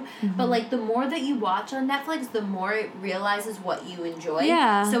they do, but like the more that you watch on Netflix, the more it realizes what you enjoy.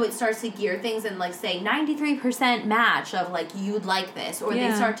 So it starts to gear things and like say 93% match of like you'd like this, or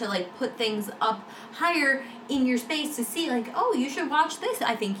they start to like put things up higher in your space to see like, oh, you should watch this.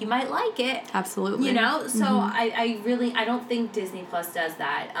 I think you might like it. Absolutely. You know? So I don't think Disney Plus does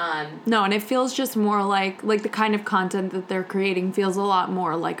that. No, and it feels just more like the kind of content that they're creating feels a lot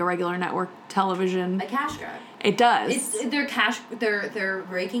more like a regular network television. A cash grab. It does. They're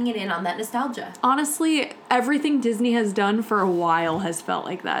raking it in on that nostalgia. Honestly, everything Disney has done for a while has felt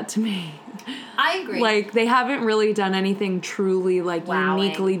like that to me. I agree. Like, they haven't really done anything truly, like,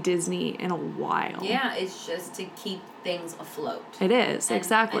 uniquely Disney in a while. Yeah, it's just to keep things afloat. It is,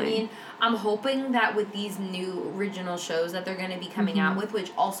 exactly. I mean, I'm hoping that with these new original shows that they're going to be coming out with,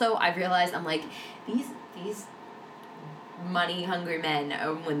 which also I realized, I'm like, these money-hungry men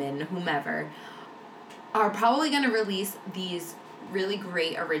or women, whomever, are probably going to release these really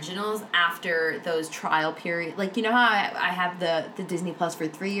great originals after those trial period. Like, you know how I have the Disney Plus for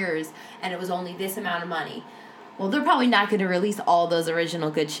 3 years and it was only this amount of money? Well, they're probably not going to release all those original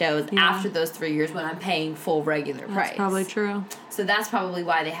good shows after those 3 years when I'm paying full regular price. That's probably true. So that's probably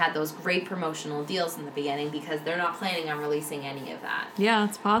why they had those great promotional deals in the beginning, because they're not planning on releasing any of that. Yeah,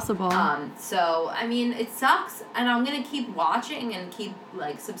 it's possible. So, I mean, it sucks, and I'm going to keep watching and keep,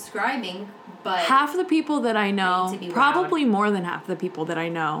 like, subscribing, but half the people that I know, probably more than half the people that I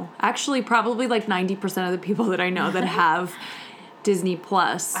know, actually probably like 90% of the people that I know that have Disney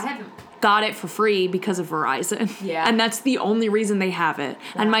Plus, I haven't got it for free because of Verizon. Yeah. And that's the only reason they have it.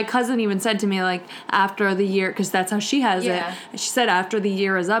 Wow. And my cousin even said to me, like, after the year, because that's how she has it, she said after the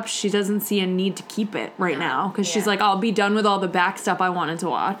year is up, she doesn't see a need to keep it right now. Because she's like, I'll be done with all the back stuff I wanted to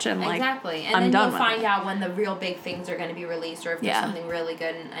watch. And like, and I'm then done you'll with find it. out when the real big things are going to be released, or if there's something really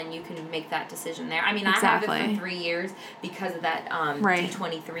good, and you can make that decision there. I mean, I have it for 3 years because of that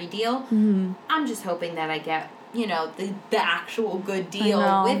D23 deal. Mm-hmm. I'm just hoping that I get, you know, the actual good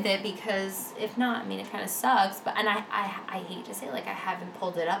deal with it, because if not, I mean, it kind of sucks. But and I hate to say it, like, I haven't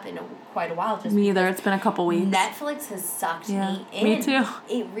pulled it up in quite a while. Just me either. It's been a couple weeks. Netflix has sucked me in. Me too.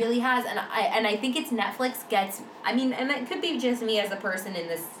 It really has, and I think it's Netflix gets. I mean, and it could be just me as a person in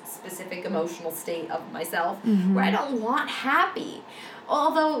this specific emotional state of myself, where I don't want happy.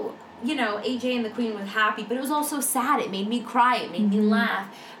 Although, you know, AJ and the Queen was happy, but it was also sad. It made me cry. It made me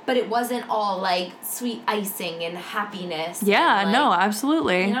laugh. But it wasn't all, like, sweet icing and happiness. Yeah, and, like, no,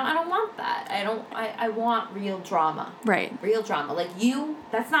 absolutely. You know, I don't want that. I want real drama. Right. Real drama. Like,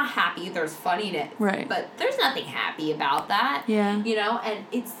 that's not happy. There's funniness. Right. But there's nothing happy about that. Yeah. You know, and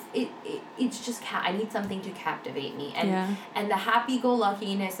it's just, I need something to captivate me. And the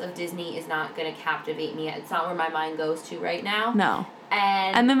happy-go-luckiness of Disney is not going to captivate me. It's not where my mind goes to right now. No.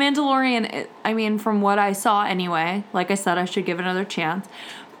 And The Mandalorian, I mean, from what I saw anyway, like I said, I should give it another chance.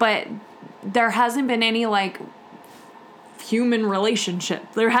 But there hasn't been any, like, human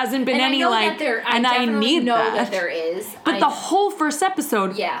relationship. There hasn't been And any, I know like, that there, and I definitely need know that. that there is. But the whole first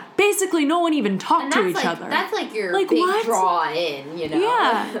episode, Yeah. basically no one even talked and to that's each like, other. That's like your Like, big what? draw in, you know?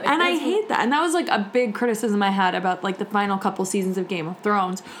 Yeah, Like, and I that's hate that. And that was like a big criticism I had about like the final couple seasons of Game of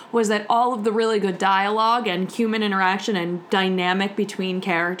Thrones was that all of the really good dialogue and human interaction and dynamic between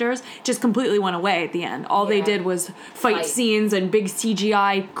characters just completely went away at the end. All they Yeah. did was fight scenes and big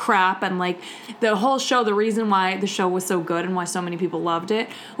CGI crap, and like the whole show, the reason why the show was so good and why so many people loved it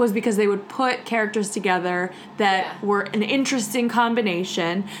was because they would put characters together that were an interesting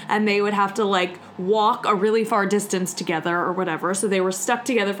combination, and they would have to like walk a really far distance together or whatever, so they were stuck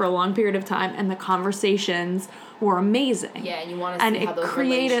together for a long period of time, and the conversations were amazing. Yeah, and you want to see how those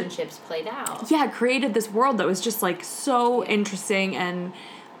relationships played out. Yeah, it created this world that was just like so interesting, and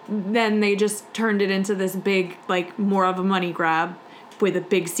then they just turned it into this big, like, more of a money grab with a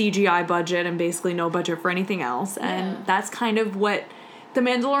big CGI budget and basically no budget for anything else. And that's kind of what The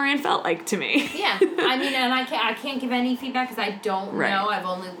Mandalorian felt like to me. Yeah, I mean, and I can't give any feedback because I don't know. I've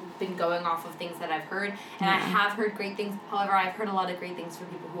only been going off of things that I've heard, and I have heard great things. However, I've heard a lot of great things from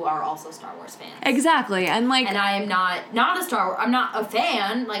people who are also Star Wars fans. Exactly, and like, and I am not a Star Wars. I'm not a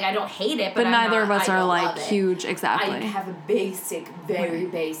fan. Like, I don't hate it, but neither of us I are don't like love it. huge. Exactly, I have a basic, very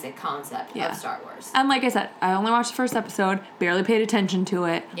basic concept of Star Wars. And like I said, I only watched the first episode, barely paid attention to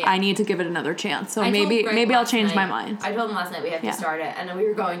it. Yeah. I need to give it another chance. So I told maybe Greg I'll last change my night- mind. I told him last night we have to start it, and we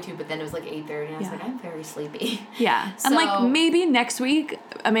were going to, but then it was like 8:30, and I was like, I'm very sleepy. Yeah, and like maybe next week,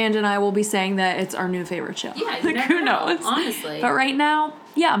 Amanda and I will be saying that it's our new favorite show. Yeah, you like, never who know, knows? honestly. But right now,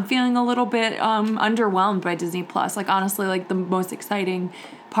 yeah, I'm feeling a little bit underwhelmed by Disney Plus. Like, honestly, like the most exciting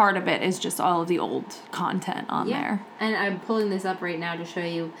part of it is just all of the old content on there. And I'm pulling this up right now to show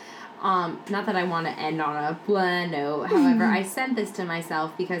you. Not that I want to end on a blah note. However, I sent this to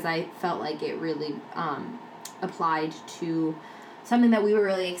myself because I felt like it really applied to something that we were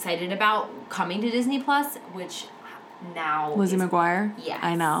really excited about coming to Disney Plus, which now Lizzie is, McGuire. Yes,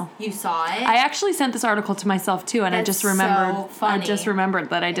 I know. You saw it. I actually sent this article to myself too, and I That's just remembered. so funny. I just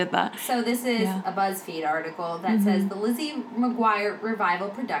remembered that I did that. So this is a BuzzFeed article that says the Lizzie McGuire revival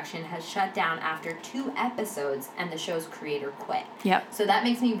production has shut down after 2 episodes, and the show's creator quit. Yep. So that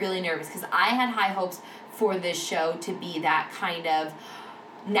makes me really nervous because I had high hopes for this show to be that kind of.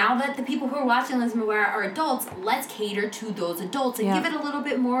 Now that the people who are watching Lizzie McGuire are adults, let's cater to those adults and give it a little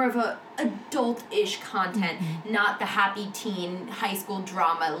bit more of a adult-ish content, not the happy teen high school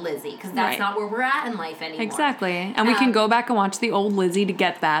drama Lizzie, because that's not where we're at in life anymore. Exactly. And we can go back and watch the old Lizzie to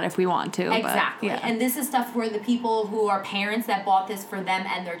get that if we want to. Exactly. But, yeah. And this is stuff where the people who are parents that bought this for them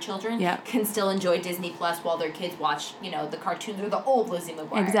and their children can still enjoy Disney Plus while their kids watch, you know, the cartoons or the old Lizzie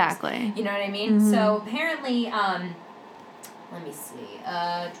McGuire. Exactly. You know what I mean? So apparently, let me see.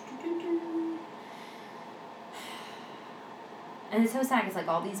 And it's so sad because, like,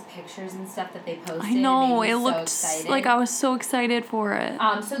 all these pictures and stuff that they posted. I know, it so looked exciting. like I was so excited for it.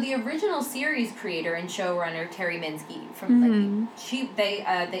 So the original series creator and showrunner Terry Minsky from they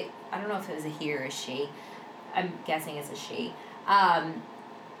I don't know if it was a he or a she. I'm guessing it's a she.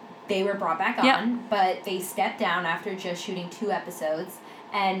 They were brought back on, but they stepped down after just shooting 2 episodes.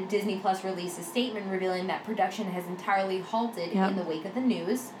 And Disney Plus released a statement revealing that production has entirely halted in the wake of the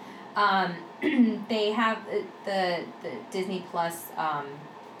news. They have the Disney Plus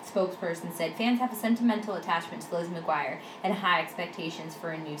spokesperson said fans have a sentimental attachment to Lizzie McGuire and high expectations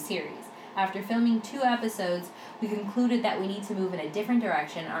for a new series. After filming 2 episodes, we concluded that we need to move in a different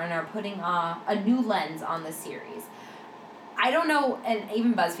direction and are putting a new lens on the series. I don't know, and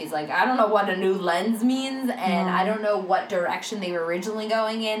even BuzzFeed's like, I don't know what a new lens means, and I don't know what direction they were originally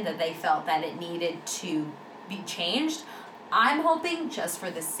going in, that they felt that it needed to be changed. I'm hoping, just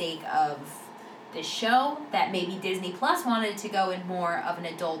for the sake of the show, that maybe Disney Plus wanted to go in more of an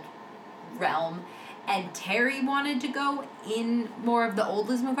adult realm, and Terry wanted to go in more of the old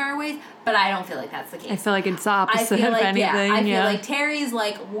Liz McGuire ways, but I don't feel like that's the case. I feel like it's the opposite I feel like, of anything. I feel like Terry's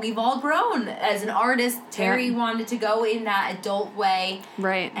like, we've all grown as an artist. Terry wanted to go in that adult way.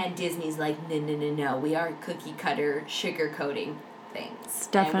 Right. And Disney's like, no. We are cookie cutter sugarcoating things.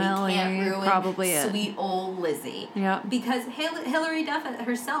 Definitely, and we can't ruin probably it. sweet old Lizzie. Yeah. Because Hilary Duff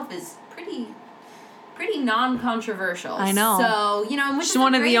herself is pretty non-controversial. I know. So, you know, which she's is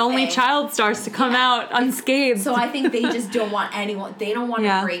one a of the great only thing. child stars to come out unscathed. So I think they just don't want anyone. They don't want to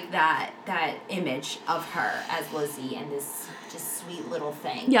Yeah. break that image of her as Lizzie and this just sweet little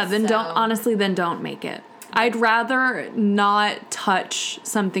thing. Yeah, then So- don't make it. I'd rather not touch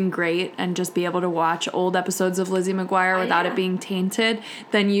something great and just be able to watch old episodes of Lizzie McGuire without it being tainted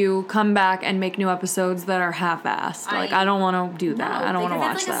than you come back and make new episodes that are half-assed. Like, I don't want to do that. I don't want to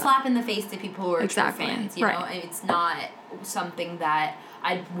watch it's like that. a slap in the face to people who are true fans, you know? Right. And it's not something that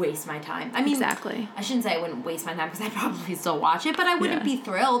I'd waste my time. I mean, exactly. I shouldn't say I wouldn't waste my time because I'd probably still watch it, but I wouldn't be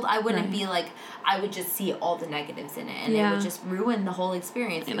thrilled. I wouldn't be like, I would just see all the negatives in it, and it would just ruin the whole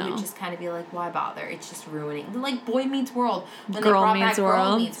experience. It would just kind of be like, why bother? It's just ruining. Like Boy Meets World, when Girl they brought Meets back World.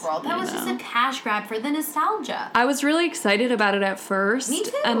 Girl Meets World. That was just a cash grab for the nostalgia. I was really excited about it at first. Me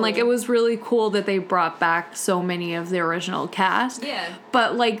too. And, like, it was really cool that they brought back so many of the original cast. Yeah.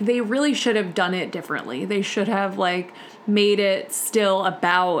 But, like, they really should have done it differently. They should have, like, made it still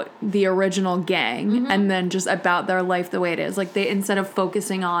about the original gang and then just about their life the way it is. Like, they, instead of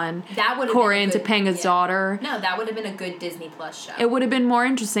focusing on Corey and Topanga's daughter. No, that would have been a good Disney Plus show. It would have been more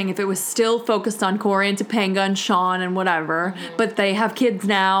interesting if it was still focused on Corey and Topanga and Sean and whatever. But they have kids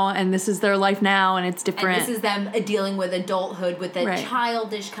now, and this is their life now, and it's different. And this is them dealing with adulthood with a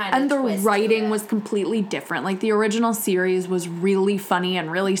childish kind and of the twist writing to it. was completely different. Like, the original series was really funny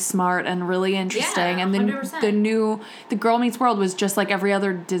and really smart and really interesting. Yeah, and then 100%. The Girl Meets World was just like every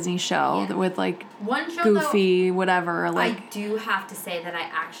other Disney show with, like, One show, Goofy, whatever. Like, I do have to say that I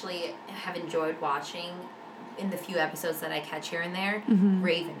actually have enjoyed watching, in the few episodes that I catch here and there,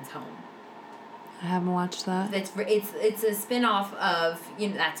 Raven's Home. I haven't watched that. It's a spin-off of, you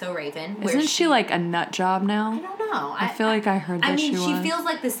know, That's So Raven. Isn't she like a nut job now? I don't know. I feel like I heard that she was. she feels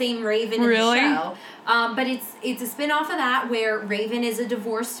like the same Raven Really? in the show. But it's a spin-off of that where Raven is a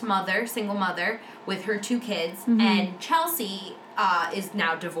divorced mother, single mother, with her 2 kids, and Chelsea is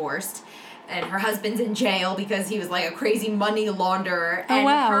now divorced. And her husband's in jail because he was like a crazy money launderer. And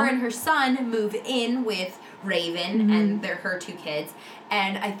her and her son move in with Raven and her 2 kids.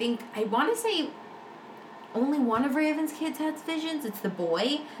 And I want to say only one of Raven's kids has visions. It's the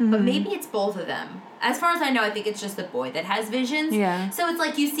boy, but maybe it's both of them. As far as I know, I think it's just the boy that has visions. Yeah. So it's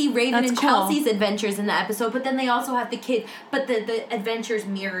like you see Raven and Chelsea's adventures in the episode, but then they also have the kid. But the adventures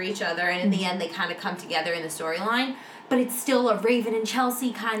mirror each other, and in the end, they kind of come together in the storyline. But it's still a Raven and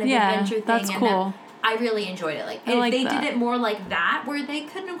Chelsea kind of adventure thing. That's cool. I really enjoyed it. Like, if they did it more like that, where they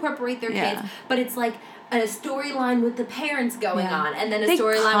couldn't incorporate their kids, but it's like a storyline with the parents going on, and then a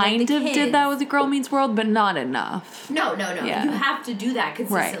storyline with the kids. They kind of did that with the Girl Meets World, but not enough. No. Yeah. You have to do that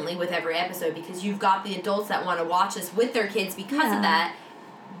consistently with every episode because you've got the adults that want to watch this with their kids because of that,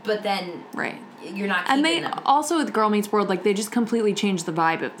 but then you're not keeping them. And they also, with Girl Meets World, like, they just completely changed the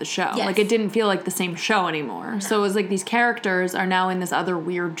vibe of the show. Yes. Like, it didn't feel like the same show anymore. No. So it was like these characters are now in this other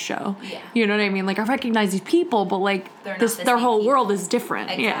weird show. Yeah. You know what I mean? Like, I recognize these people, but, like, their whole world is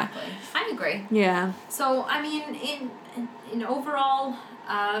different. Exactly. Yeah. I agree. Yeah. So, I mean, in overall,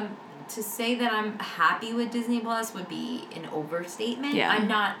 to say that I'm happy with Disney Plus would be an overstatement. Yeah. I'm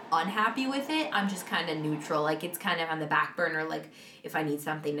not unhappy with it. I'm just kind of neutral. Like, it's kind of on the back burner, like, if I need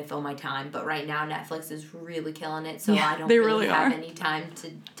something to fill my time. But right now, Netflix is really killing it, so I don't really have any time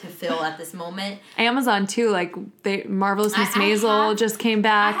to fill at this moment. Amazon, too. Like, Marvelous Miss Maisel just came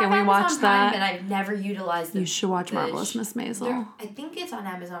back, and we watched that. And I've never utilized You should watch Marvelous Miss Maisel. I think it's on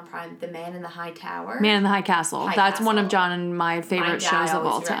Amazon Prime, The Man in the High Tower. Man in the High Castle. That's one of John and my favorite shows of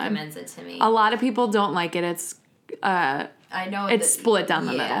all time. Recommends it to me. A lot of people don't like it. It's I know it's split down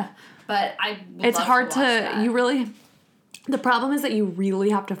the middle. But it's hard to you really. The problem is that you really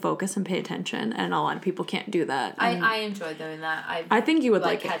have to focus and pay attention, and a lot of people can't do that. I enjoy doing that. I think you would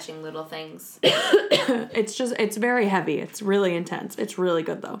like catching little things. It's very heavy. It's really intense. It's really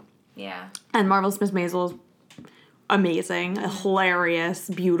good though. Yeah. And Marvelous Miss Maisel is amazing, hilarious,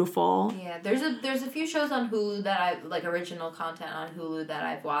 beautiful. Yeah, there's a few shows on Hulu that I like, original content on Hulu that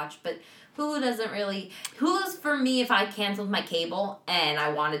I've watched, but Hulu doesn't really. Hulu's for me if I canceled my cable and I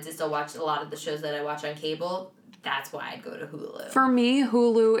wanted to still watch a lot of the shows that I watch on cable. That's why I'd go to Hulu. For me,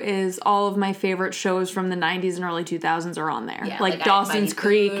 Hulu is all of my favorite shows from the 90s and early 2000s are on there. Yeah, like Dawson's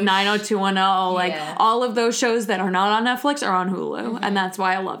Creek, 90210, like all of those shows that are not on Netflix are on Hulu, and that's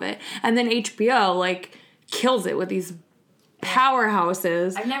why I love it. And then HBO, like, kills it with these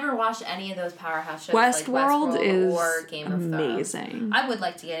powerhouses. I've never watched any of those powerhouse shows. Westworld is or Game of amazing. Thrones. I would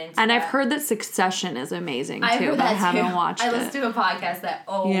like to get into and that. I've heard that Succession is amazing too, heard but I that haven't watched it. I listened to a podcast that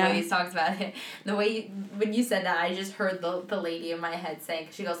always talks about it. The way when you said that, I just heard the lady in my head saying,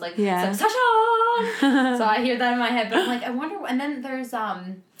 she goes like, Succession! So I hear that in my head, but I'm like, I wonder, and then there's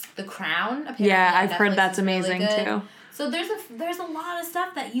The Crown. Apparently I've Netflix heard that's amazing really too. So there's a lot of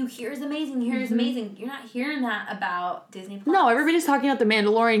stuff that you hear is amazing. You hear is amazing. You're not hearing that about Disney Plus. No, everybody's talking about The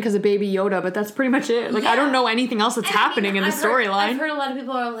Mandalorian because of Baby Yoda, but that's pretty much it. Like, I don't know anything else that's happening in the storyline. I've heard a lot of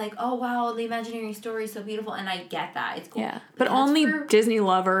people are like, oh, wow, the Imagineering story is so beautiful, and I get that. It's cool. Yeah, but only Disney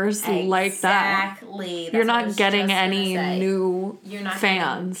lovers like that. Exactly. You're not getting any new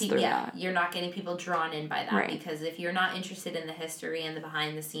fans through that. You're not getting people drawn in by that. Right. Because if you're not interested in the history and the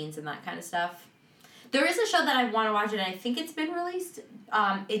behind the scenes and that kind of stuff, there is a show that I want to watch, and I think it's been released.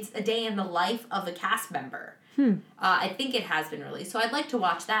 It's A Day in the Life of a Cast Member. I think it has been released, so I'd like to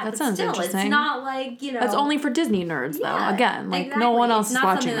watch that. That but sounds still, interesting. It's not like, you know... That's only for Disney nerds, though. Again, like, no one else is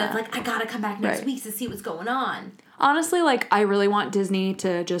watching that. It's not something that's like, I gotta come back next week to see what's going on. Honestly, like, I really want Disney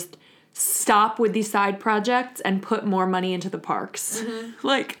to just stop with these side projects and put more money into the parks.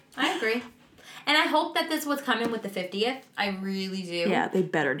 Like... I agree. And I hope that this was coming with the 50th. I really do. Yeah, they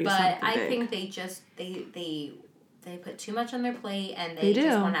better do something But I big. think they just, they put too much on their plate, and they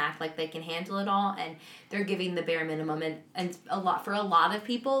just want to act like they can handle it all, and they're giving the bare minimum, and for a lot of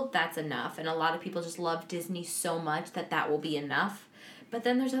people, that's enough. And a lot of people just love Disney so much that will be enough. But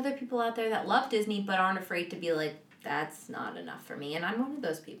then there's other people out there that love Disney but aren't afraid to be like, that's not enough for me, and I'm one of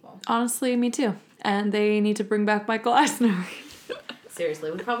those people. Honestly, me too. And they need to bring back Michael Eisner.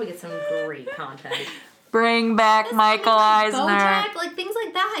 Seriously, we'd probably get some great content. Bring back Michael Eisner. BoJack, like things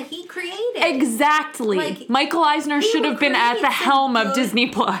like that, he created. Exactly. Like, Michael Eisner should have been at the helm of Disney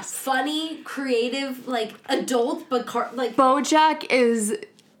Plus. Funny, creative, like adult, but BoJack is.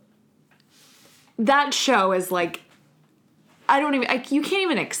 That show is like. You can't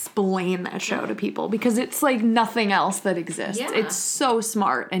even explain that show to people because it's like nothing else that exists. Yeah. It's so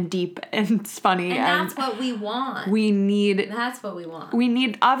smart and deep and it's funny. And that's what we want. That's what we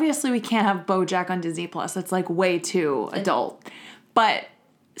want. Obviously we can't have BoJack on Disney Plus. It's like way too adult. But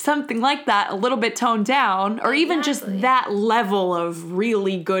something like that, a little bit toned down, or even just that level of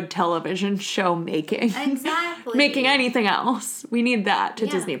really good television show making. Exactly. Making anything else. We need that to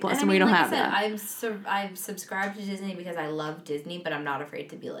Disney Plus, and we don't have that. I've subscribed to Disney because I love Disney, but I'm not afraid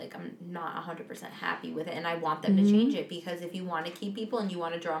to be like, I'm not 100% happy with it, and I want them to change it, because if you want to keep people and you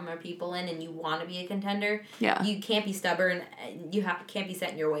want to draw more people in and you want to be a contender, you can't be stubborn, you can't be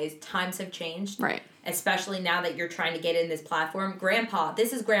set in your ways. Times have changed. Right. Especially now that you're trying to get in this platform.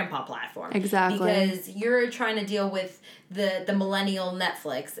 This is Grandpa platform. Exactly. Because you're trying to deal with the millennial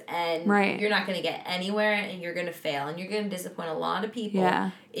Netflix, and you're not going to get anywhere, and you're going to fail, and you're going to disappoint a lot of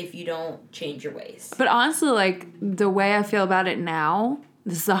people if you don't change your ways. But honestly, like, the way I feel about it now,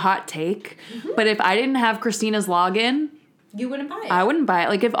 this is a hot take, but if I didn't have Christina's login... You wouldn't buy it. I wouldn't buy it.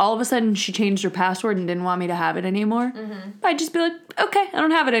 Like, if all of a sudden she changed her password and didn't want me to have it anymore, I'd just be like, okay, I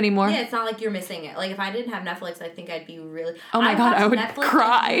don't have it anymore. Yeah, it's not like you're missing it. Like, if I didn't have Netflix, I think I'd be really... Oh my God, I would Netflix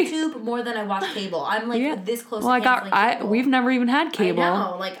cry. And YouTube more than I watch cable. I'm, like, this close to canceling cable. We've never even had cable. I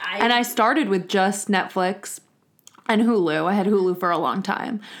know, And I started with just Netflix and Hulu. I had Hulu for a long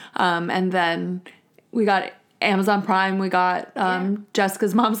time. And then we got... Amazon Prime, we got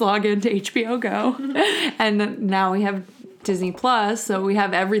Jessica's mom's login to HBO Go. And now we have Disney Plus, so we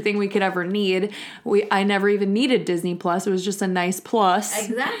have everything we could ever need. I never even needed Disney Plus. It was just a nice plus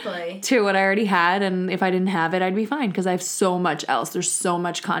to what I already had, and if I didn't have it, I'd be fine because I have so much else. There's so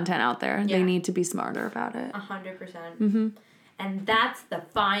much content out there. They need to be smarter about it. 100%. And that's the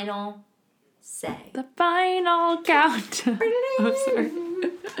final say. The final count. Oh, sorry.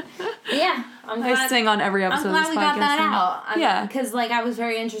 Yeah, I'm glad. I sing on every episode of this podcast. I'm glad we got that out. Yeah. Because, like, I was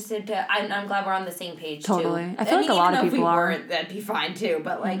very interested to... I'm glad we're on the same page, totally. too. I feel like a lot of people are. Even if we weren't, that'd be fine, too.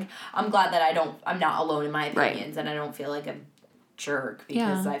 But, like, I'm glad that I'm not alone in my opinions, and I don't feel like a jerk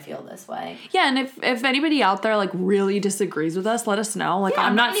because I feel this way. Yeah, and if anybody out there, like, really disagrees with us, let us know. Like,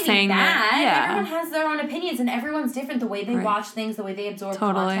 I'm not saying that. Yeah. Everyone has their own opinions, and everyone's different. The way they watch things, the way they absorb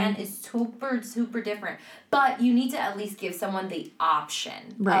content is super, super different. But you need to at least give someone the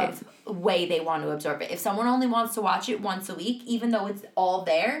option of way they want to absorb it. If someone only wants to watch it once a week, even though it's all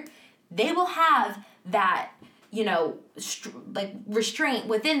there, they will have that, you know, restraint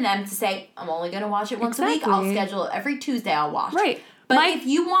within them to say, I'm only going to watch it once a week. I'll schedule it every Tuesday. I'll watch. Right. But if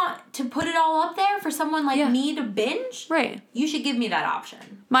you want to put it all up there for someone like me to binge, you should give me that option.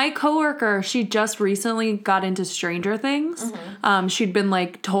 My coworker, she just recently got into Stranger Things. She'd been,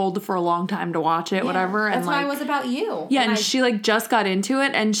 like, told for a long time to watch it, whatever. That's and why like, it was about you. Yeah, and she, like, just got into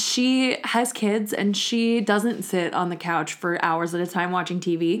it, and she has kids, and she doesn't sit on the couch for hours at a time watching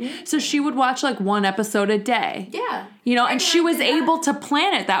TV. So she would watch, like, one episode a day. Yeah. You know, and she was able to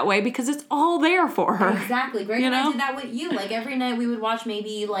plan it that way because it's all there for her. Exactly. Greg and I did that with you. Like, every night we would watch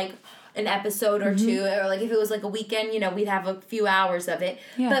maybe, like, an episode or two, or like if it was like a weekend, you know, we'd have a few hours of it.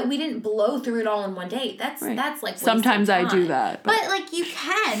 Yeah. But we didn't blow through it all in one day. That's like Sometimes I wasting do time. that, But like you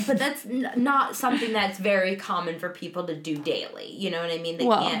can, but that's not something that's very common for people to do daily. You know what I mean? They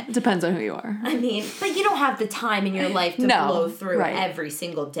can't. It depends on who you are. I mean, but you don't have the time in your life to No, blow through right. every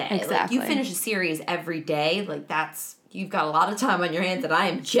single day. Exactly. Like, you finish a series every day, like, you've got a lot of time on your hands, and I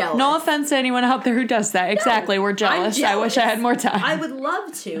am jealous. No offense to anyone out there who does that. Exactly, we're jealous. I wish I had more time. I would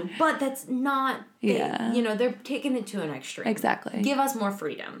love to, but that's not, Yeah. you know, they're taking it to an extreme. Exactly. Give us more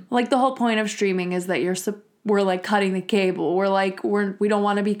freedom. Like, the whole point of streaming is that we're like cutting the cable. We're like, we don't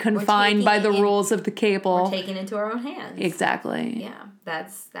want to be confined by the rules of the cable. We're taking it into our own hands. Exactly. Yeah,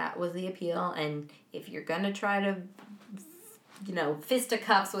 that was the appeal, and if you're gonna try to, you know,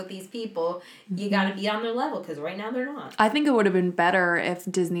 fisticuffs with these people, you gotta be on their level, because right now they're not. I think it would have been better if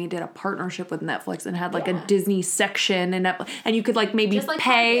Disney did a partnership with Netflix and had like a Disney section and you could like maybe Just like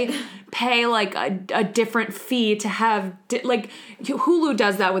pay like a different fee to have like Hulu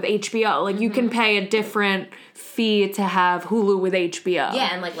does that with HBO. Like you can pay a different fee to have Hulu with HBO. Yeah,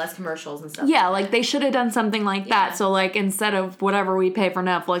 and like less commercials and stuff. Yeah, like they should have done something like that. So like instead of whatever we pay for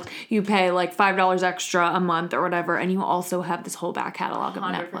Netflix, you pay like $5 extra a month or whatever, and you also have this whole back catalog of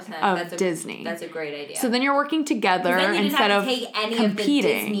Netflix Disney. That's a great idea. So then you're working together then you instead didn't have of to take any competing. of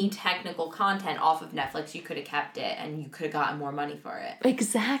the Disney technical content off of Netflix. You could have kept it, and you could have gotten more money for it.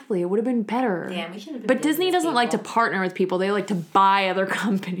 Exactly, it would have been better. Damn, we should have been. But Disney business doesn't like to people. partner with people; they like to buy other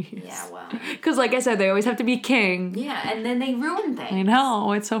companies. Yeah, well. Because, like I said, they always have to be king. Yeah, and then they ruin things. I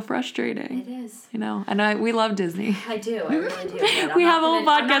know, it's so frustrating. It is. You know, and we love Disney. I do. I really do. But We I'm have a whole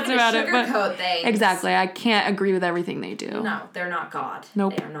not podcast gonna about it, but sugarcoat things. exactly, I can't agree with everything they do. No, they're not God.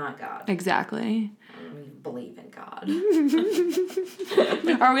 Nope. They are not God. Exactly. I don't even believe in God.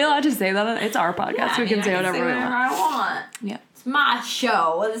 Are we allowed to say that? It's our podcast. We can say whatever we want. I want. Yeah. It's my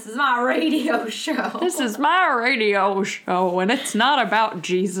show. This is my radio show. This is my radio show, and it's not about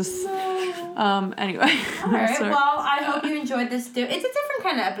Jesus. Anyway. All right. Sorry. Well, I hope you enjoyed this. It's a different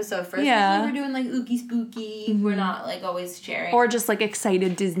kind of episode for us. Yeah. We're doing like ooky spooky. We're not like always sharing. Or just like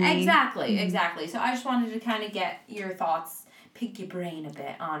excited Disney. Exactly. So I just wanted to kind of get your thoughts, pick your brain a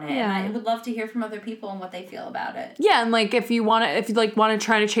bit on it. Yeah. And I would love to hear from other people and what they feel about it. Yeah, and like if you want to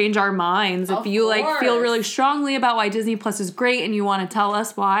try to change our minds, if you like feel course. really strongly about why Disney Plus is great and you want to tell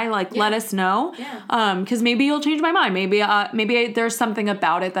us why, like let us know. Yeah. Because maybe you'll change my mind. Maybe there's something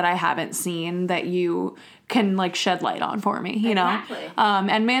about it that I haven't seen that you can like shed light on for me, you know?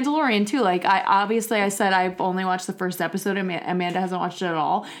 And Mandalorian too, like I said I've only watched the first episode and Amanda hasn't watched it at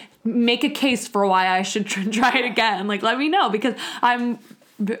all. Make a case for why I should try it again. Like let me know, because I'm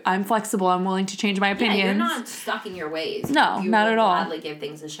flexible. I'm willing to change my opinions. Yeah, you're not stuck in your ways. No, you not will at all. gladly give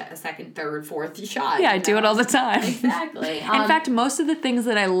things a second, third, fourth shot. Yeah, I do it all the time. Exactly. In fact, most of the things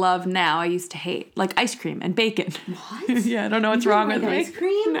that I love now, I used to hate, like ice cream and bacon. What? Yeah, I don't know what's wrong with me. ice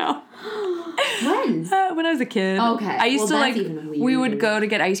cream? No. When? When I was a kid. Okay. I used to Well, like, that's even we would weirder. go to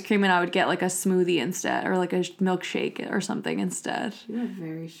get ice cream and I would get like a smoothie instead, or like a milkshake or something instead. You're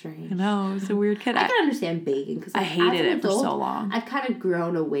very strange. I know, I was a weird kid. I can understand bacon because I hated it for so long. I've kind of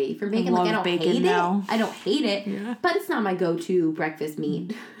grown away from bacon. love Like I don't bacon hate now. it. I don't hate it. Yeah. But it's not my go-to breakfast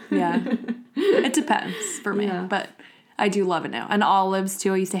meat. Yeah. It depends for me, Yeah. but I do love it now. And olives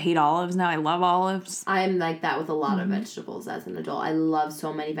too. I used to hate olives. Now I love olives. I'm like that with a lot of vegetables as an adult. I love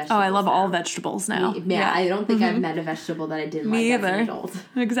so many vegetables. Oh, I love now. all vegetables now. Yeah, I don't think I've met a vegetable that I didn't Me like as an either. adult.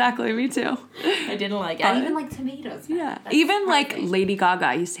 Exactly, me too. I didn't like it. I even like tomatoes. Yeah. That's Even like surprising. Lady Gaga.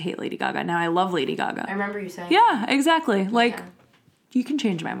 I used to hate Lady Gaga. Now I love Lady Gaga. I remember you saying. Yeah, exactly. Like, Yeah. you can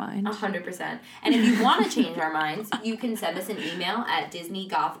change my mind. 100%. And if you want to change our minds, you can send us an email at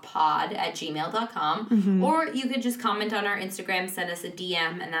disneygothpod@gmail.com. Or you could just comment on our Instagram, send us a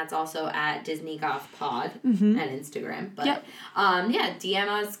DM, and that's also at disneygothpod at Instagram. But Yep. yeah, DM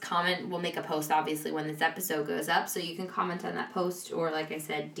us, comment. We'll make a post obviously when this episode goes up, so you can comment on that post, or like I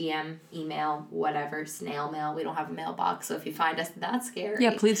said, DM, email, whatever, snail mail. We don't have a mailbox, so if you find us, that's scary.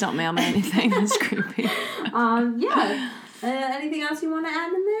 Yeah, please don't mail me anything. That's creepy. Yeah. Anything else you want to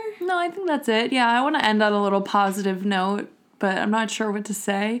add in there? No, I think that's it. Yeah, I want to end on a little positive note, but I'm not sure what to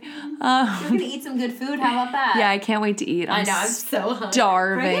say. We're gonna eat some good food. How about that? Yeah, I can't wait to eat. I know. I'm so hungry.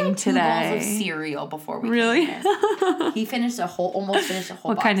 starving Greg had 2 today. bowls of cereal before we Really? came here. He almost finished a whole What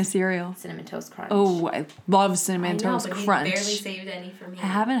box. kind of cereal? Cinnamon Toast Crunch. Oh, I love Cinnamon I know, Toast but Crunch. He barely saved any for me. I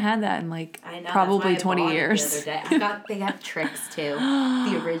haven't had that in like I know, probably that's why I 20 bought it years. The other day. They got tricks too.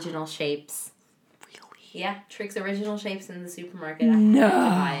 The original shapes. Yeah, Trix original shapes in the supermarket. I had to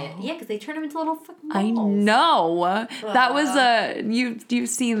buy it. Yeah, because they turn them into little fucking balls. I know. That was you've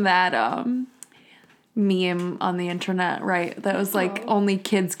seen that meme on the internet, right? That was like only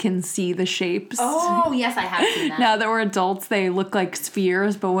kids can see the shapes. Oh, yes, I have seen that. Now that we're adults, they look like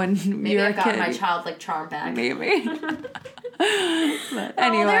spheres, but when Maybe you're I've a kid, gotten my childlike charm back. maybe. But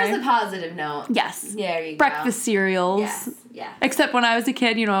anyway, there's a positive note. yes, There you go. breakfast cereals. Yes, yeah. Except when I was a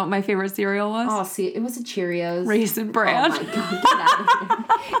kid, you know what my favorite cereal was? Oh, see, it was a Cheerios. Raisin Bran. Oh my god, get out of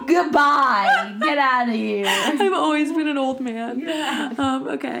here. Goodbye. Get out of here. I've always been an old man. Yeah.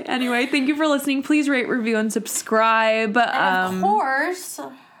 Okay. Anyway, thank you for listening. Please rate, review, and subscribe. And of course,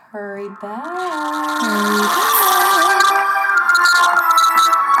 hurry back.